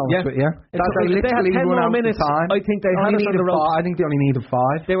time, to be honest with you. They had 10 more minutes. I think they had needed 5. I think they only needed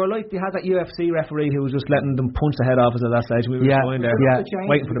 5. They were like, they had that UFC referee who was just letting them punch the head off us at that stage. We were going there,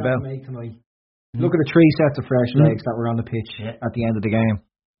 waiting for the bell. Look at the 3 sets of fresh legs that were on the pitch at the end of the game.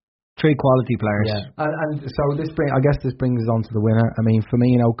 3 quality players. And so this brings us on to the winner. I mean,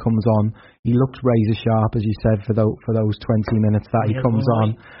 Firmino comes on. He looks razor sharp, as you said, for those 20 minutes that he comes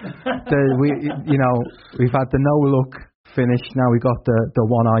on. We've had the no look finish. Now we got the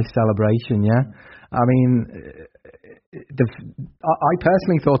one eye celebration. I mean, I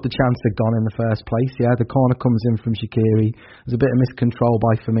personally thought the chance had gone in the first place. The corner comes in from Shaqiri. There's a bit of miscontrol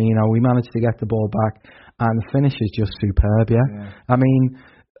by Firmino. We managed to get the ball back, and the finish is just superb. I mean,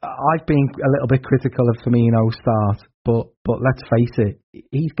 I've been a little bit critical of Firmino's start, but let's face it,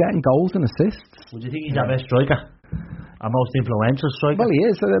 he's getting goals and assists. Would you think he's our best striker? Our most influential striker? Well, he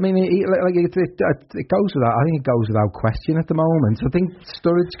is. I mean, it goes without. I think it goes without question at the moment. I think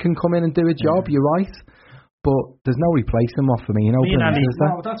Sturridge can come in and do a job. You're right, but there's no replacing what Firmino brings.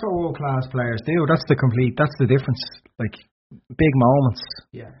 No, that's what world class players do. That's the difference. Like, big moments.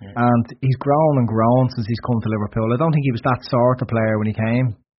 And he's grown and grown since he's come to Liverpool. I don't think he was that sort of player when he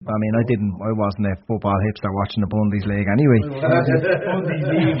came. I mean, I wasn't a football hipster watching the Bundesliga anyway. We've got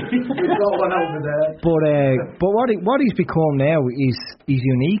one over there. But what he's become now is he's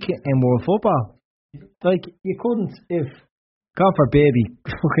unique in world football. Like, you couldn't, if God forbid he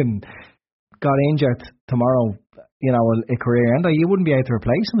fucking got injured tomorrow, you know, a career ender, you wouldn't be able to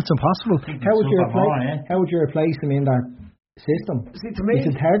replace him. It's impossible. How would you replace him in that system? See, to me, it's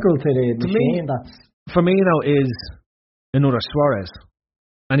integral to the machine. Firmino is another Suarez.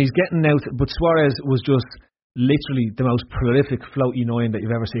 And he's getting out, but Suarez was just literally the most prolific floaty nine that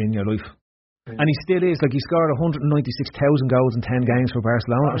you've ever seen in your life. And he still is. Like, he scored 196,000 goals in 10 games for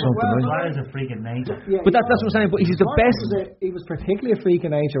Barcelona or something. Suarez is a freak of nature. Yeah, but that's what I'm saying. But he's the best. He was particularly a freak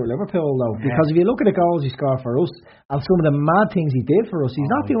of nature with Liverpool, though. Yeah. Because if you look at the goals he scored for us and some of the mad things he did for us, he's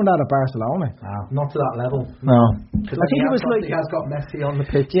not doing that at Barcelona. No. Not to that level. No. I think he has got Messi on the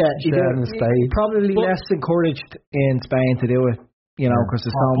pitch. Yeah, sharing the stage. Probably less encouraged in Spain to do it. You know, because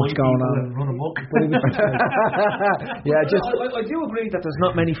there's so much going on. I do agree that there's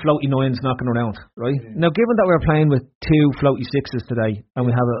not many floaty nines knocking around, right? Yeah. Now, given that we're playing with 2 floaty 6s today, and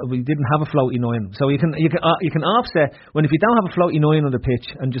we didn't have a floaty 9, so you can offset when if you don't have a floaty 9 on the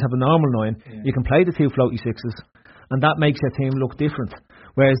pitch and just have a normal 9, you can play the 2 floaty 6s, and that makes your team look different.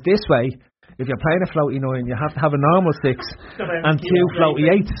 Whereas this way, if you're playing a floaty 9, you have to have a normal 6 and 2 floaty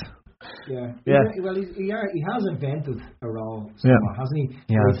 8s. Yeah. Well, he has invented a role, hasn't he?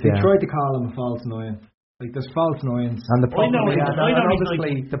 They tried to call him a false nine. Like, there's false nines. And the problem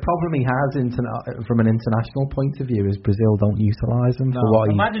he has from an international point of view is Brazil don't utilise him for what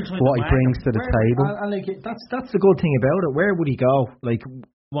he brings to the table. And like, that's the good thing about it. Where would he go? Like,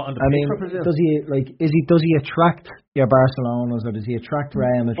 does he attract your Barcelonas, or does he attract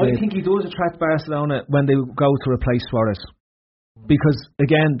Real Madrid? I think he does attract Barcelona when they go to replace Suarez. Because,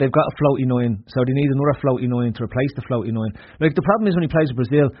 again, they've got a floaty 9, so they need another floaty 9 to replace the floaty 9. Like, the problem is when he plays with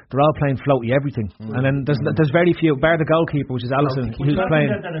Brazil, they're all playing floaty everything. And then there's very few, bar the goalkeeper, which is Alisson, who's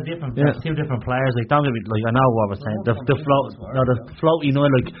playing. There's 2 different players. Like, don't get me, like, I know what we're saying. The floaty 9,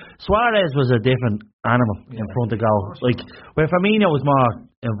 like, Suarez was a different animal in front of goal. Like, where Firmino was more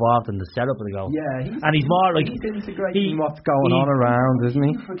involved in the setup of the goal. Yeah, he's more like he's integrating what's going on around, isn't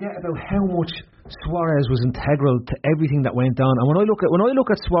he? You forget about how much Suarez was integral to everything that went on. And when I look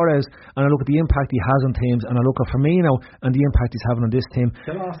at Suarez and I look at the impact he has on teams, and I look at Firmino and the impact he's having on this team,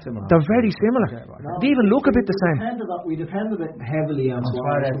 they're very similar. They even look a bit the same. We depended heavily on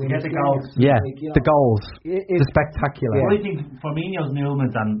Suarez to get the goals. Yeah, the goals. The spectacular. I think Firmino's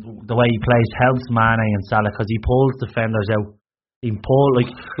movement and the way he plays helps Mane and Salah, because he pulls defenders out. He pulled,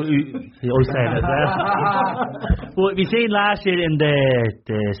 like, he always said it as well. But we seen last year in the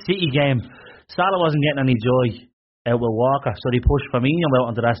City game, Salah wasn't getting any joy out with Walker, so they pushed Firmino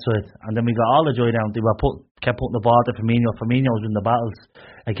out onto that side, and then we got all the joy down. They kept putting the ball to Firmino. Firmino was in the battles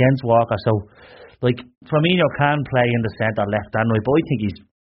against Walker, so like, Firmino can play in the centre, left and right, but I think he's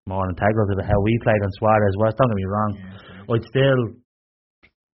more integral to how we played on Suarez. Well, don't get me wrong, I'd still,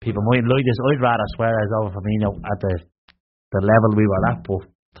 people mightn't like this, I'd rather Suarez over Firmino at the level we were at, but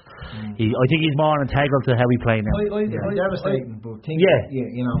I think he's more integral to how we play now. Devastating, but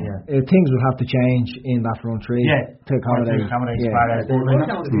things will have to change in that front three to accommodate Suarez.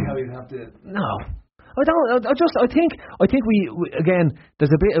 No, I don't. I think we again.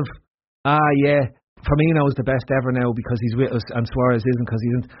 There's a bit of Firmino is the best ever now because he's with us, and Suarez isn't because he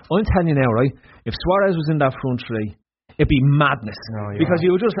isn't. I'm telling you now, right? If Suarez was in that front three, it'd be madness because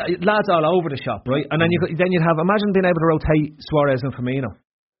you would just lads all over the shop, right? And then you'd have, imagine being able to rotate Suarez and Firmino.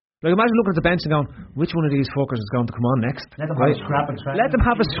 Like, imagine looking at the bench and going, which one of these fuckers is going to come on next? Let them have a scrap. Let them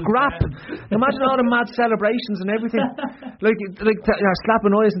have a scrap. Imagine all the mad celebrations and everything. like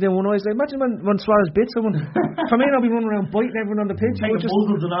slapping eyes and doing one eyes. Like, imagine when Suarez bit someone. Firmino will be running around biting everyone on the pitch. Listen,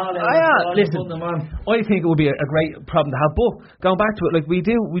 I think it would be a great problem to have. But going back to it, like he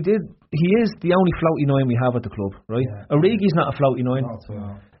is the only floaty 9 we have at the club, right? Origi's not a floaty 9.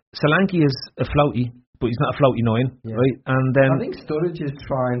 Solanke is a floaty, but he's not a floaty 9, right? And then I think Sturridge is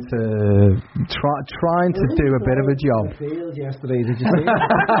trying to do a bit of a job. Field yesterday, did you see?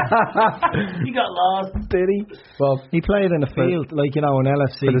 He got lost, did he? Well, he played in the field, like, you know, an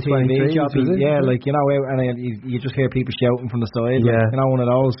LFC TV job. Like, you know, and you just hear people shouting from the side. Yeah, like, you know, one of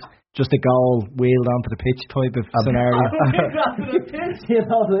those. Just a goal wheeled onto the pitch type of scenario. you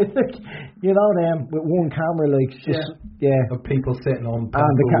know them with one camera, like, just of people sitting on and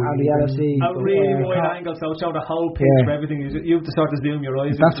the LFC a really wide angle, so show the whole pitch for everything. You have to start to zoom your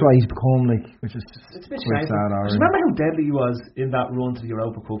eyes. That's why he's become which is it's a bit sad. Remember how deadly he was in that run to the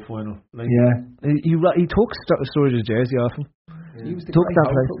Europa Cup final? Like, he took Sturridge's jersey off him. He was the took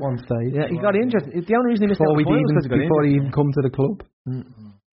that at one stage. Yeah, he got injured. The only reason he missed out was because he got injured. Before he even come to the club.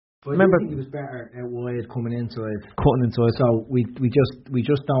 But remember, I think he was better out wide coming inside, cutting inside. So we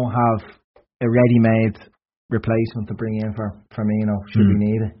just don't have a ready-made replacement to bring in for Firmino should we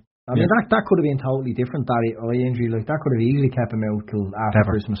need it. I mean that could have been totally different. That eye injury, like that could have easily kept him out till after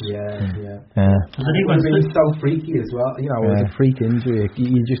Christmas. Yeah. So he was so freaky as well. You know, it was a freak injury.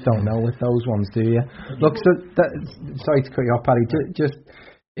 You just don't know with those ones, do you? Look, sorry to cut you off, Paddy. Just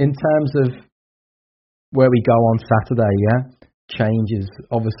in terms of where we go on Saturday, changes.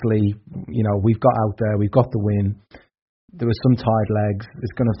 Obviously, you know, we've got out there, we've got the win. There were some tired legs.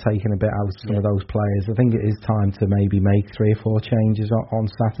 It's going to have taken a bit out of some of those players. I think it is time to maybe make 3 or 4 changes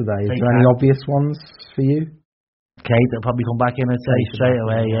on Saturday. Is there any obvious ones for you? Kate will probably come back in, I'd say, straight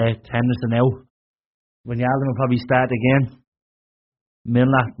away. Henderson out. Wijnaldum will probably start again.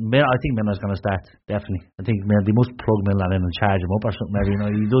 Milner, I think Milner's going to start, definitely. I think they must plug Milner in and charge him up or something. Maybe, you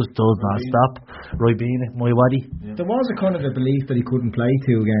know, he does not stop. Roy Bean, my body. There was a kind of a belief that he couldn't play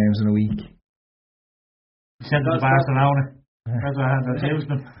 2 games in a week. Sent him to Barcelona. That's what happened.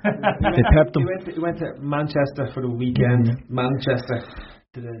 They pepped him. He went to Manchester for the weekend. Manchester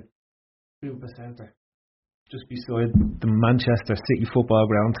to the Super Centre, just beside the Manchester City football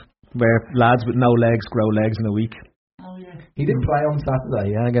ground, where lads with no legs grow legs in a week. Oh yeah. He did play on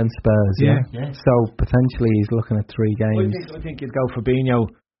Saturday, against Spurs. Yeah. So potentially he's looking at 3 games. I think he'd go Fabinho.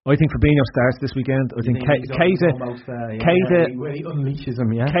 I think Fabinho starts this weekend. I think Keita unleashes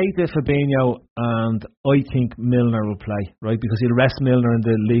him, Keita, Fabinho, and I think Milner will play, right? Because he'll rest Milner in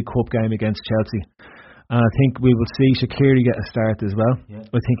the League Cup game against Chelsea. And I think we will see Shaqiri get a start as well. Yeah.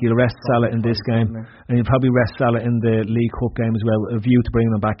 I think he'll rest Salah in this game, and he'll probably rest Salah in the League Cup game as well, with a view to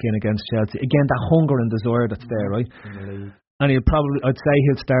bringing him back in against Chelsea. Again, that hunger and desire that's there, right? And I'd say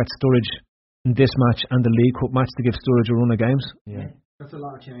he'll start Sturridge in this match and the League Cup match to give Sturridge a run of games. Yeah. That's a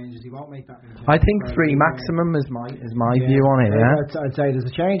lot of changes. He won't make that many changes. I think 3 maximum is my view on it. I'd say there's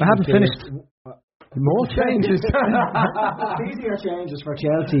a change. I haven't finished. More changes. Easier changes for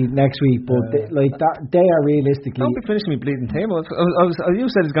Chelsea next week, but they are realistically. Don't be finishing me bleeding table. You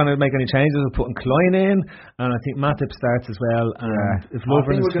said he's going to make any changes. We're putting Klein in, and I think Matip starts as well. And if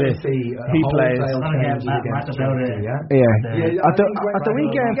Lovren is fit, he plays. At the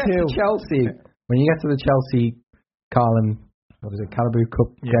weekend too. Chelsea. When you get to the Chelsea, Carlin. What is it, Carabao Cup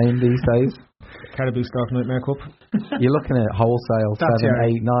game these days? Carabao Stark Nightmare Cup. You're looking at wholesale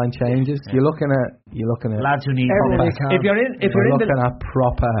 7, 8, 9 changes. You're looking at lads who need proper. If you're looking at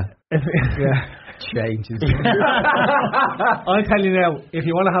proper changes. I'm telling you now, if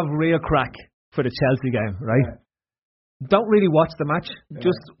you want to have real crack for the Chelsea game, right? Don't really watch the match.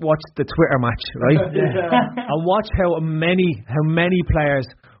 Just watch the Twitter match, right? And watch how many players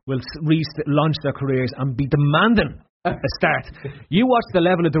will launch their careers and be demanding a start. You watch the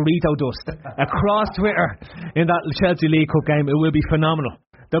level of Dorito dust across Twitter in that Chelsea League Cup game. It will be phenomenal.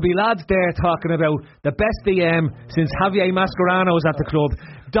 There'll be lads there talking about the best DM since Javier Mascherano was at the club,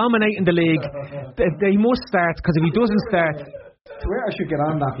 dominating the league. They must start, because if he doesn't start, Twitter should get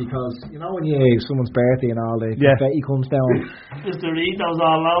on that, because you know when someone's birthday and all the confetti comes down. There's Doritos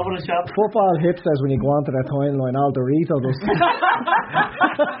all over the shop. Football hipsters, when you go onto their timeline, all Dorito dust.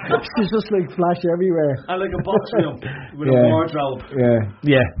 It's just like flash everywhere. And like a box room with a wardrobe.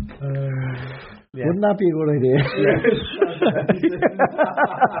 Yeah. Wouldn't that be a good idea?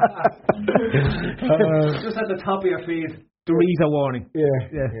 Just at the top of your feed, Dorito warning.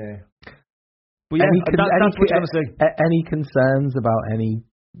 Yeah. But that's what I'm going to say. Any concerns about any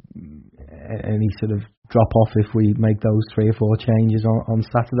sort of drop off if we make those 3 or 4 changes on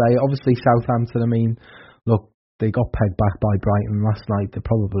Saturday? Obviously, Southampton. I mean, look, they got pegged back by Brighton last night. They're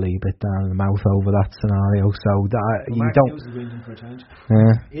probably a bit down in the mouth over that scenario. So you don't.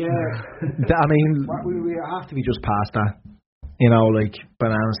 I mean, we have to be just past that. You know, like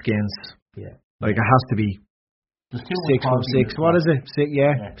banana skins. Yeah. Like it has to be. 6 from 6. What is it? 6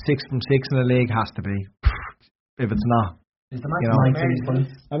 from 6 in the league has to be. If it's not, is the match St Mary's?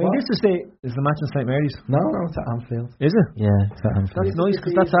 I mean, this is the match in St Mary's. No, it's at Anfield. Is it? Yeah, it's at Anfield. That's nice,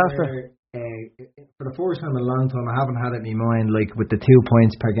 because that's after. For the first time in a long time, I haven't had it in my mind, like with the 2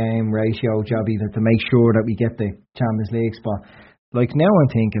 points per game ratio, Jobby, that to make sure that we get the Champions League spot. Like now,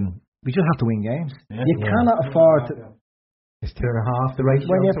 I'm thinking we just have to win games. You cannot afford to. It's 2.5 the ratio.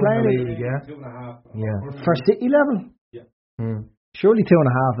 When you're playing the league, 2.5. For City level? Yeah. Surely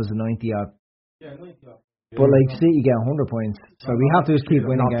 2.5 is a 90 odd. Yeah, 90 odd. But like City get 100 points, so we have to just keep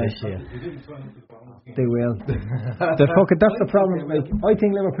winning games. This year. They will. That's the problem. Like I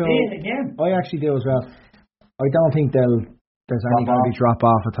think Liverpool. I actually do as well. I don't think there's any going to be drop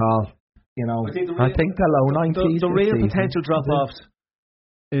off at all. You know. I think the low 90s. The real potential drop offs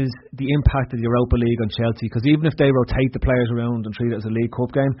is the impact of the Europa League on Chelsea, because even if they rotate the players around and treat it as a League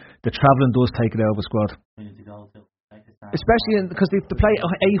Cup game, the travelling does take it out of a squad. Especially because they play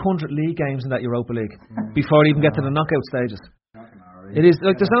 800 league games in that Europa League before they even get to the knockout stages. It is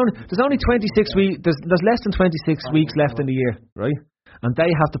like there's only 26 weeks. There's less than 26 weeks left in the year, right? And they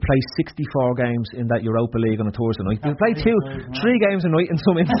have to play 64 games in that Europa League on a Thursday night. They play 3 games a night in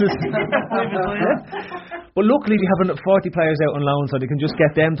some instances. But luckily they have 40 players out on loan, so they can just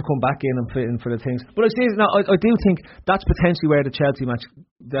get them to come back in and fit in for the things. But I do think that's potentially where the Chelsea match,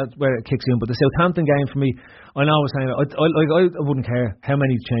 that's where it kicks in. But the Southampton game for me, I know I was saying I wouldn't care how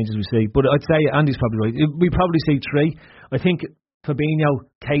many changes we see, but I'd say Andy's probably right. We probably see 3. I think Fabinho,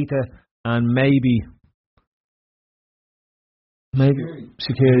 Keita, and maybe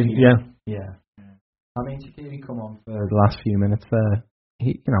Shaqiri, yeah. I mean, Shaqiri come on for the last few minutes there.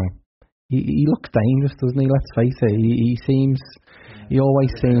 He looks dangerous, doesn't he? Let's face it. He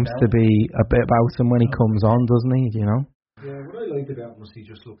always seems to be a bit about him when he comes on, doesn't he? You know. Yeah, what I liked about him was he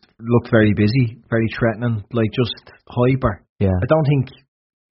just looked very busy, very threatening, like just hyper. Yeah. I don't think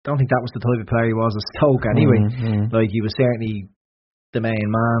that was the type of player he was at Stoke anyway. Like he was certainly the main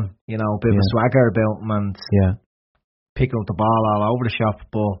man, you know, a bit of a swagger about him and picking up the ball all over the shop.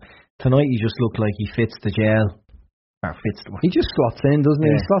 But tonight he just looked like he fits the jail. He just slots in, doesn't he?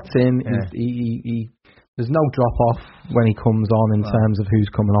 He slots in. Yeah. He there's no drop off when he comes on in terms of who's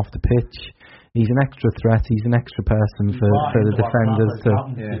coming off the pitch. He's an extra threat. He's an extra person for the defenders to.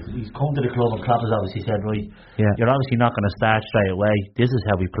 He's come to the club and Klopp has obviously said, right, you're obviously not going to start straight away. This is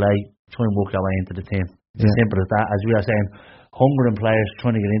how we play. Try and work our way into the team. It's as simple as that. As we are saying, hungering players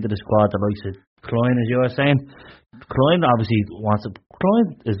trying to get into the squad. The likes of Klein, as you were saying. Klein obviously wants to. Klein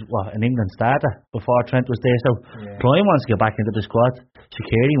is an England starter before Trent was there, so Klein wants to get back into the squad.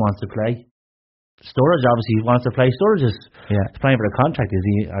 Shaqiri wants to play. Sturridge obviously wants to play. Sturridge is playing for the contract, is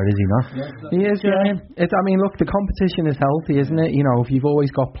he or is he not? He is. Yeah. I mean, look, the competition is healthy, isn't it? You know, if you've always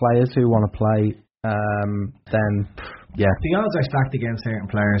got players who want to play, then the odds are stacked against certain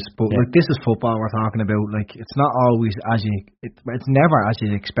players. But like, this is football we're talking about. Like, it's not always it's never as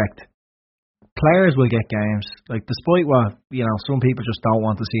you expect. Players will get games. Like, despite what, you know, some people just don't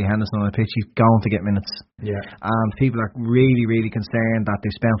want to see Henderson on the pitch, he's going to get minutes. Yeah. And people are really, really concerned that they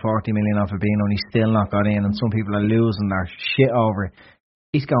spent 40 million on Fabinho and he's still not got in, and some people are losing their shit over it.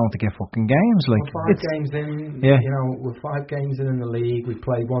 He's going to get fucking games. Like, we're 5 games in, you know, we're 5 games in the league. We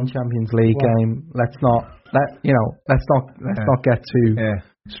played 1 Champions League game. Let's not get too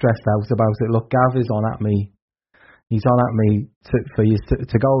stressed out about it. Look, Gav is on at me. He's on at me for you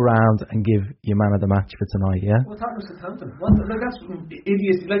to go around and give your man of the match for tonight, yeah? What's happened to Southampton? That's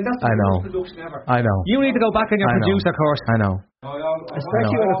idiocy. Like, that's the worst production ever. I know. You need to go back on your producer course. I know.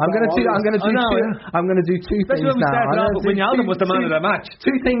 Especially I'm going to do 2 things now. Wijnaldum was the man of the match.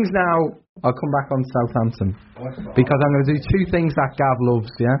 2 things now. I'll come back on Southampton because I'm going to do 2 things that Gav loves,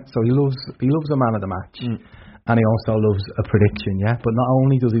 yeah? So he loves a man of the match, and he also loves a prediction, yeah? But not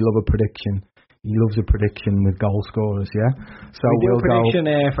only does he love a prediction, he loves a prediction with goal scorers, yeah? So we'll go prediction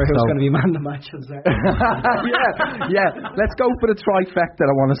for who's going to be man of the match. Let's go for the trifecta.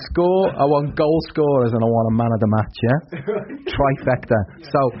 I want to score, I want goal scorers, and I want a man of the match, yeah? Trifecta.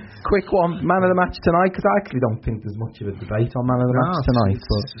 So, quick one, man of the match tonight, because I actually don't think there's much of a debate on man of the match tonight.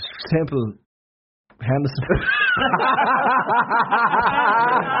 But simple. Henderson.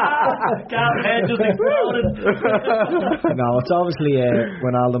 No, it's obviously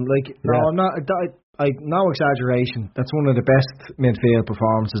Wijnaldum. I'm not. No exaggeration. That's one of the best midfield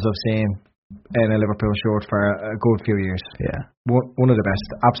performances I've seen in a Liverpool shirt for a good few years. Yeah, one of the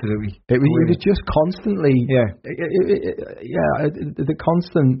best. Absolutely. It was just constantly. The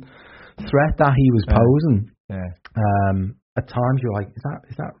constant threat that he was posing. At times you're like,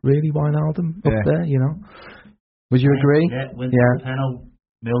 is that really Wijnaldum up there? You know, would you agree? Penno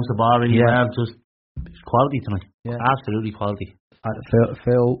mills the ball really well. Just quality tonight. Yeah, absolutely quality.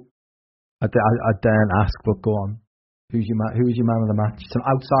 Phil, I daren't ask, but go on. Who's your man of the match?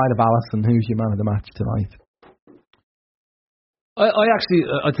 Outside of Alisson, who's your man of the match tonight?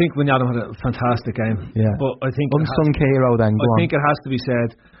 I think Wijnaldum had a fantastic game. Yeah, but I think unsung hero. Then I think it has to be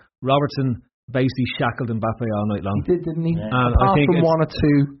said. Robertson basically shackled Mbappe all night long. He did, didn't he? Yeah. Apart from 1 or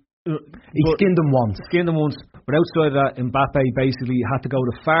 2, he skinned him once. But outside of that, Mbappe basically had to go to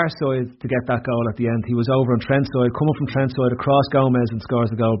the far side to get that goal at the end. He was over on Trent's side, coming from Trent's side across Gomez and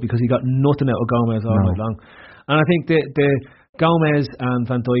scores the goal because he got nothing out of Gomez all night long. And I think the Gomez and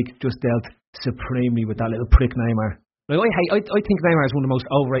Van Dijk just dealt supremely with that little prick Neymar. Like, I think Neymar is one of the most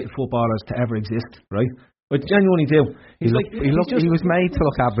overrated footballers to ever exist, right? I genuinely do. He was made to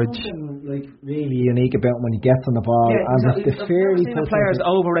look average. like really unique about him when he gets on the ball. Yeah, and exactly. the fear he I've puts seen players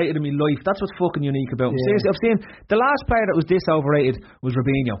into- overrated in my life. That's what's fucking unique about him. Yeah. Seriously, I've seen the last player that was this overrated was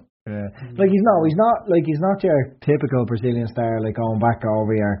Robinho. Yeah. Like he's not your typical Brazilian star, like going back over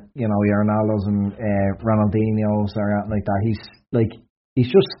your Ronaldos and Ronaldinhos or anything like that. He's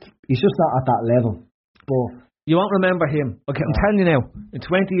just not at that level. But you won't remember him. Okay, I'm telling you now. In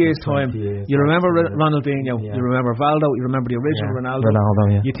 20 years' time, you remember Ronaldinho, you remember Valdo, you remember the original Ronaldo.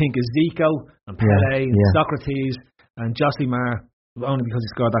 You think of Zico and Pelé and Socrates and Josimar, only because he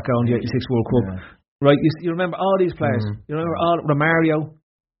scored that goal in the '86 World Cup. Right? You remember all these players. You remember all Romario.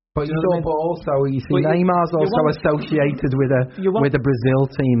 But also you see Neymar's also associated with a Brazil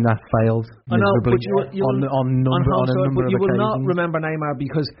team that failed miserably on a number of occasions. You will not remember Neymar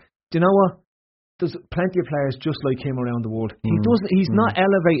because do you know what? There's plenty of players just like him around the world. He's not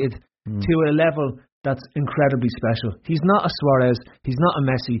elevated to a level that's incredibly special. He's not a Suarez, he's not a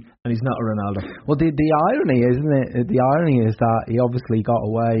Messi, and he's not a Ronaldo. Well, the irony, isn't it? The irony is that he obviously got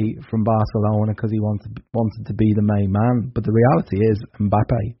away from Barcelona because he wanted to be the main man. But the reality is,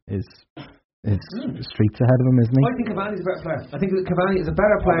 Mbappe is streets ahead of him, isn't he? I think Cavani's a better player. I think Cavani is a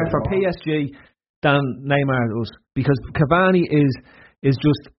better player for PSG than Neymar was because Cavani is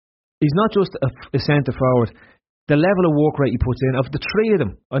just. He's not just a centre forward. The level of work rate he puts in, of the three of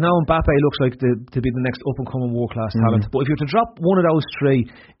them, I know Mbappe looks like to be the next up-and-coming world-class talent, but if you were to drop one of those three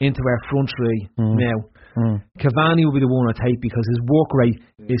into our front three now, Cavani will be the one I take because his work rate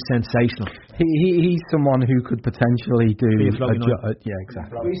is sensational. He's someone who could potentially do a job. Yeah,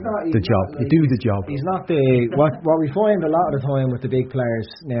 exactly. The job. He's not the what we find a lot of the time with the big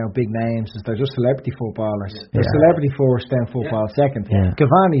players now, big names, is they're just celebrity footballers. They're celebrity first, then football second. Yeah.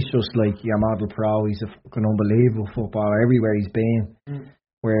 Cavani's just like your model pro. He's a fucking unbelievable footballer everywhere he's been.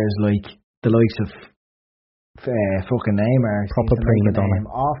 Whereas like the likes of fucking Neymar, proper prima donna,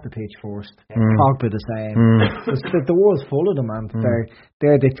 off the pitch first. Pogba the same. The world's full of them, man.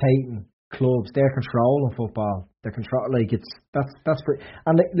 They're dictating clubs. They're controlling football. They're that's pretty.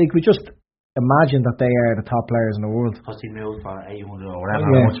 And like we just imagine that they are the top players in the world. Because he moved for 800 or whatever,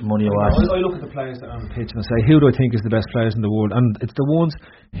 how much money it was. I look at the players that are on the pitch and I say, who do I think is the best players in the world? And it's the ones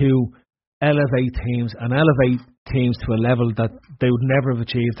who elevate teams to a level that they would never have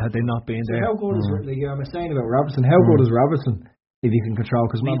achieved had they not been there. How good is I'm saying about Robertson? How good is Robertson if he can control?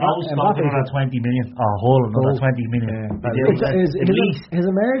 Because we all spent another 20 million. Another 20 million. His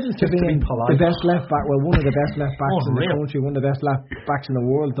emergence to being the best left back, well, one of the best left backs in the country, one of the best left backs in the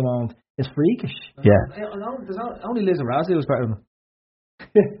world at the moment, is freakish. Yeah. Only Liz Razzie was better than him.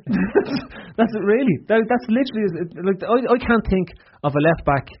 That's literally like I can't think of a left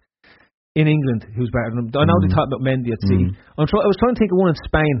back in England who's better than him. I know they talked about Mendy at sea. I was trying to think of one in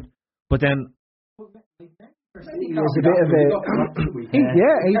Spain, but then there's a bit of a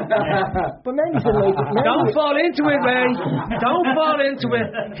but Mendy's like don't fall into it, Ray. Don't fall into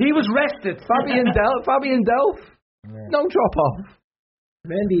it. He was rested. Fabian Delph. No drop off.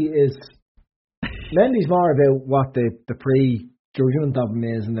 Mendy's more about what the pre-judgment of him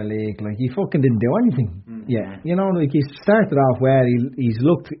is in the league. Like he fucking didn't do anything. Yeah, you know, like he started off well. He's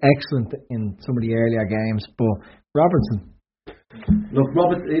looked excellent in some of the earlier games, but Robertson. Look,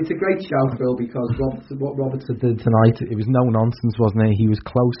 it's a great shout, Phil, because what Robertson did tonight, it was no nonsense, wasn't it? He was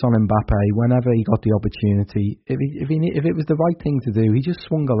close on Mbappe whenever he got the opportunity. If it was the right thing to do, he just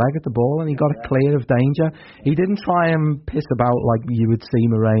swung a leg at the ball and he got it clear of danger. He didn't try and piss about like you would see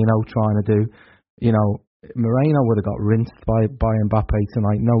Moreno trying to do. You know, Moreno would have got rinsed by Mbappe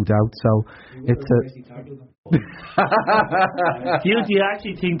tonight, no doubt. So it's a. Do you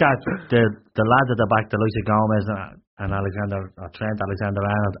actually think that the lads at the back, the likes of Gomez and Trent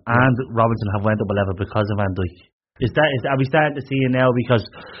Alexander-Arnold and Robinson have went up a level because of Van Dijk? Are we starting to see it now? Because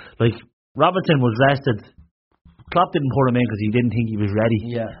like Robinson was rested, Klopp didn't put him in because he didn't think he was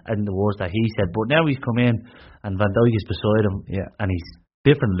ready. And the words that he said, but now he's come in and Van Dijk is beside him, and he's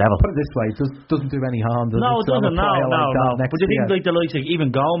different level. Put it this way, it doesn't do any harm. No, it doesn't. No. But you think like the likes of even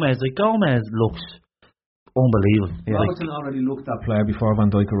Gomez looks unbelievable. Robertson already looked that player before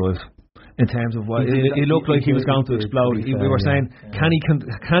Van Dijk arrived. In terms of what it looked like he was going to explode. We were saying, can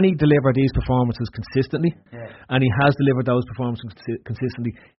he deliver these performances consistently? And he has delivered those performances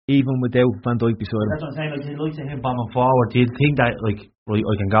consistently, even without Van Dijk beside him. That's what I'm saying. Like he likes him bombing forward. Do you think that like right,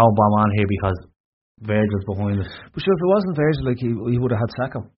 I can go and bomb on here because Virgil's behind us? But sure, if it wasn't Virgil, like he would have had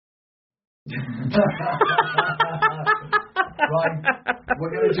Saka. Right.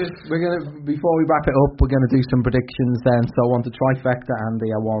 We're gonna before we wrap it up, we're gonna do some predictions then. So I want the trifecta,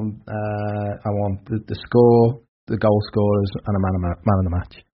 Andy. I want the score, the goal scorers, and a man of the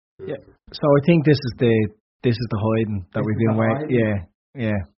match. Yeah. So I think this is the hiding that we've been waiting.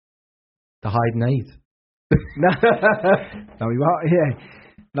 Yeah. The hiding 8. No, yeah.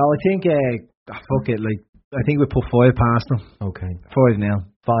 No, I think fuck it. Like I think we put 5 past them. Okay. 5-0.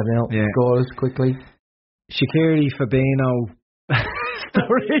 5-0. Yeah. Scores quickly. Shaqiri, Fabinho,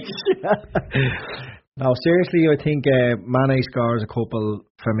 Sturridge. No, seriously, I think Mane scores a couple.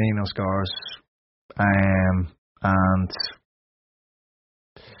 Firmino scores, and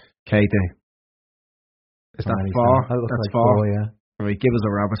Keita. Is that 4? That's 4. Yeah. Right, give us a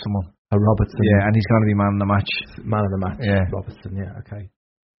Robertson one. A Robertson. Yeah, and he's going to be man of the match. Man of the match. Yeah. Robertson. Yeah. Okay.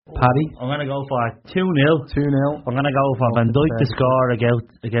 Paddy. I'm going to go for 2-0. 2-0. I'm going to go for Van Dijk to score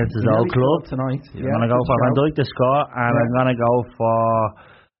against his old club tonight. I'm going to go for Van Dijk to score, and I'm going to go for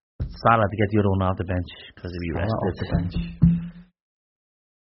Salah to get the other one off the bench because he'll be rested. Off the bench.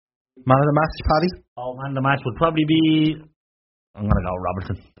 Man of the match, Paddy. Oh, man, the match would probably be. I'm going to go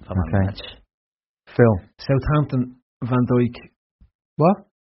Robertson for man of the match. Phil. Southampton, Van Dijk. What?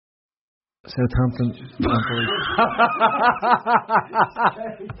 Southampton, Van Dijk.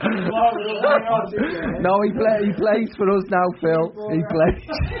 No, he plays for us now, Phil. He plays.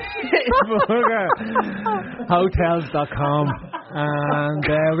 Hotels.com and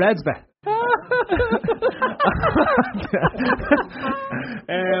Redsbet.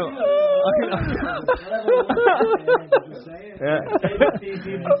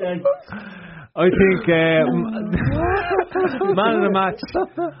 I think man of the match.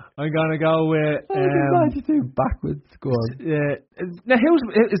 I'm gonna go with. Backwards. Go on. Now,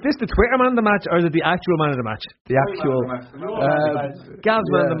 is this the Twitter man of the match or is it the actual man of the match? The actual. Gav's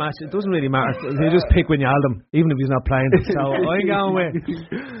man of the match. It doesn't really matter. You just pick when you have him, even if he's not playing. So I'm going with.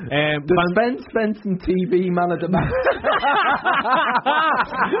 Spence Svensson TV man of the match.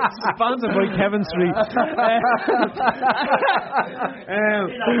 Sponsored by Kevin Street.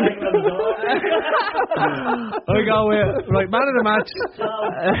 I go with man of the match.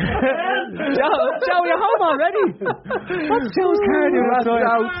 Joe, you're home already. What's Joe's card?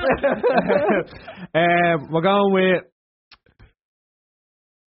 We're going with.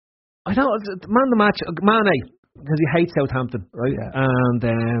 I don't. Man of the match, Mane, because he hates Southampton, right? Yeah. And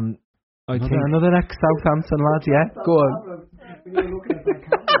I think another ex-Southampton lad. Yeah, go on.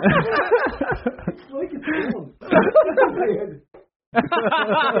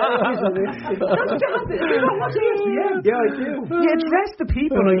 Yeah, I do. You address the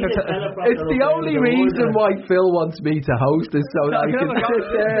people. It's the only reason why Phil wants me to host is so that I can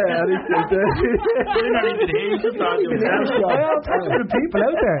sit there and I'll talk to the people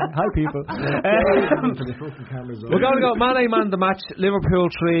out there. Hi, people. We're going to go Mane man the match. Liverpool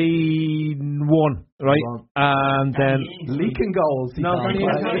 3-1, right? And then leaking goals. He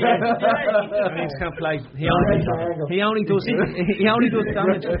can't play. He only does. He only does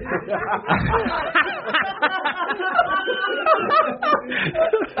damage.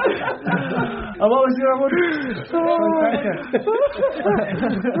 What was your one?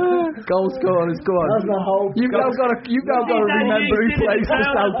 Goal scorers, go on. You've now got to remember who plays for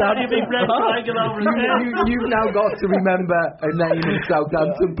Southampton. You've now got to remember a name of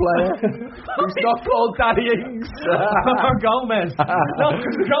Southampton player who's not called Danny Ings. Or Gomez. No,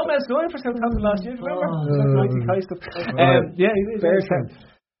 Gomez scored for Southampton last year. Remember? Yeah, he is.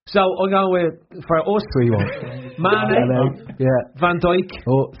 So I'm going with for us 3-1. Mane, Van Dijk,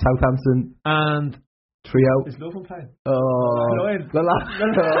 Southampton, and trio. Is Lovren playing? Clyne.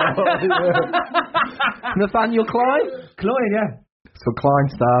 Nathaniel Clyne. Clyne, yeah. So Clyne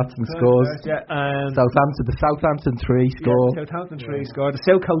starts and scores. Yeah, the Southampton 3 score. Yeah, Southampton 3 score. The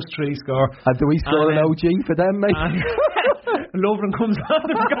South Coast 3 score. And do we score an OG for them, mate? Lovren comes on.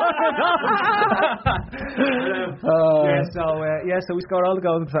 So we score all the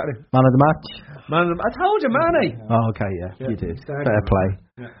goals on Saturday. Man of the match. I told you, Mane. Oh, okay, yeah. You did. Fair play.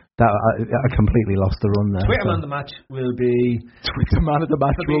 Yeah. That I completely lost the run there. Twitter man of the match will be. Twitter man of the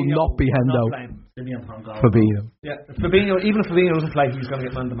match will not be Hendo. Fabinho. Yeah, Fabinho. Even if Fabinho doesn't play, he's going to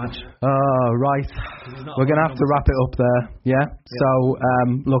get man of the match. Oh, right. We're going to have to wrap it up there. Yeah. So,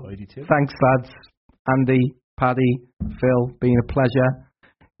 look, thanks, lads. Andy, Paddy, Phil, been a pleasure.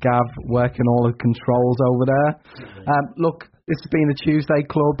 Gav working all the controls over there. Look, this has been the Tuesday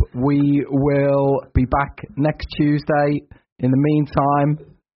Club. We will be back next Tuesday. In the meantime,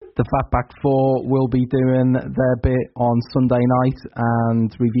 the Fatback 4 will be doing their bit on Sunday night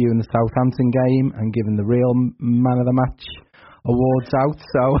and reviewing the Southampton game and giving the real man of the match awards out.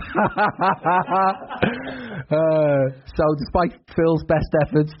 So despite Phil's best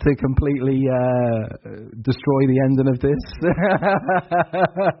efforts to completely destroy the ending of this,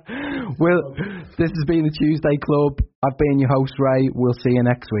 this has been the Tuesday Club. I've been your host, Ray. We'll see you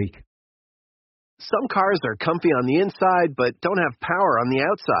next week. Some cars are comfy on the inside, but don't have power on the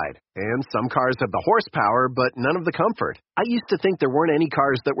outside. And some cars have the horsepower, but none of the comfort. I used to think there weren't any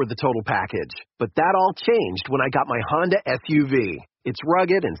cars that were the total package. But that all changed when I got my Honda SUV. It's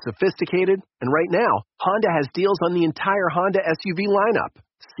rugged and sophisticated, and right now, Honda has deals on the entire Honda SUV lineup.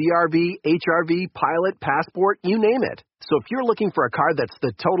 CR-V, HR-V, Pilot, Passport, you name it. So if you're looking for a car that's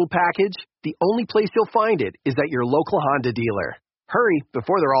the total package, the only place you'll find it is at your local Honda dealer. Hurry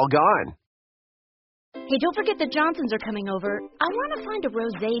before they're all gone. Hey, don't forget the Johnsons are coming over. I want to find a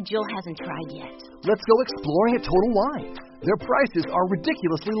rosé Jill hasn't tried yet. Let's go exploring at Total Wine. Their prices are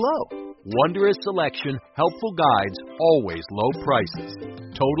ridiculously low. Wondrous selection, helpful guides, always low prices.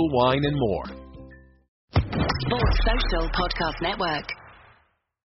 Total Wine and more. Sports Social Podcast Network.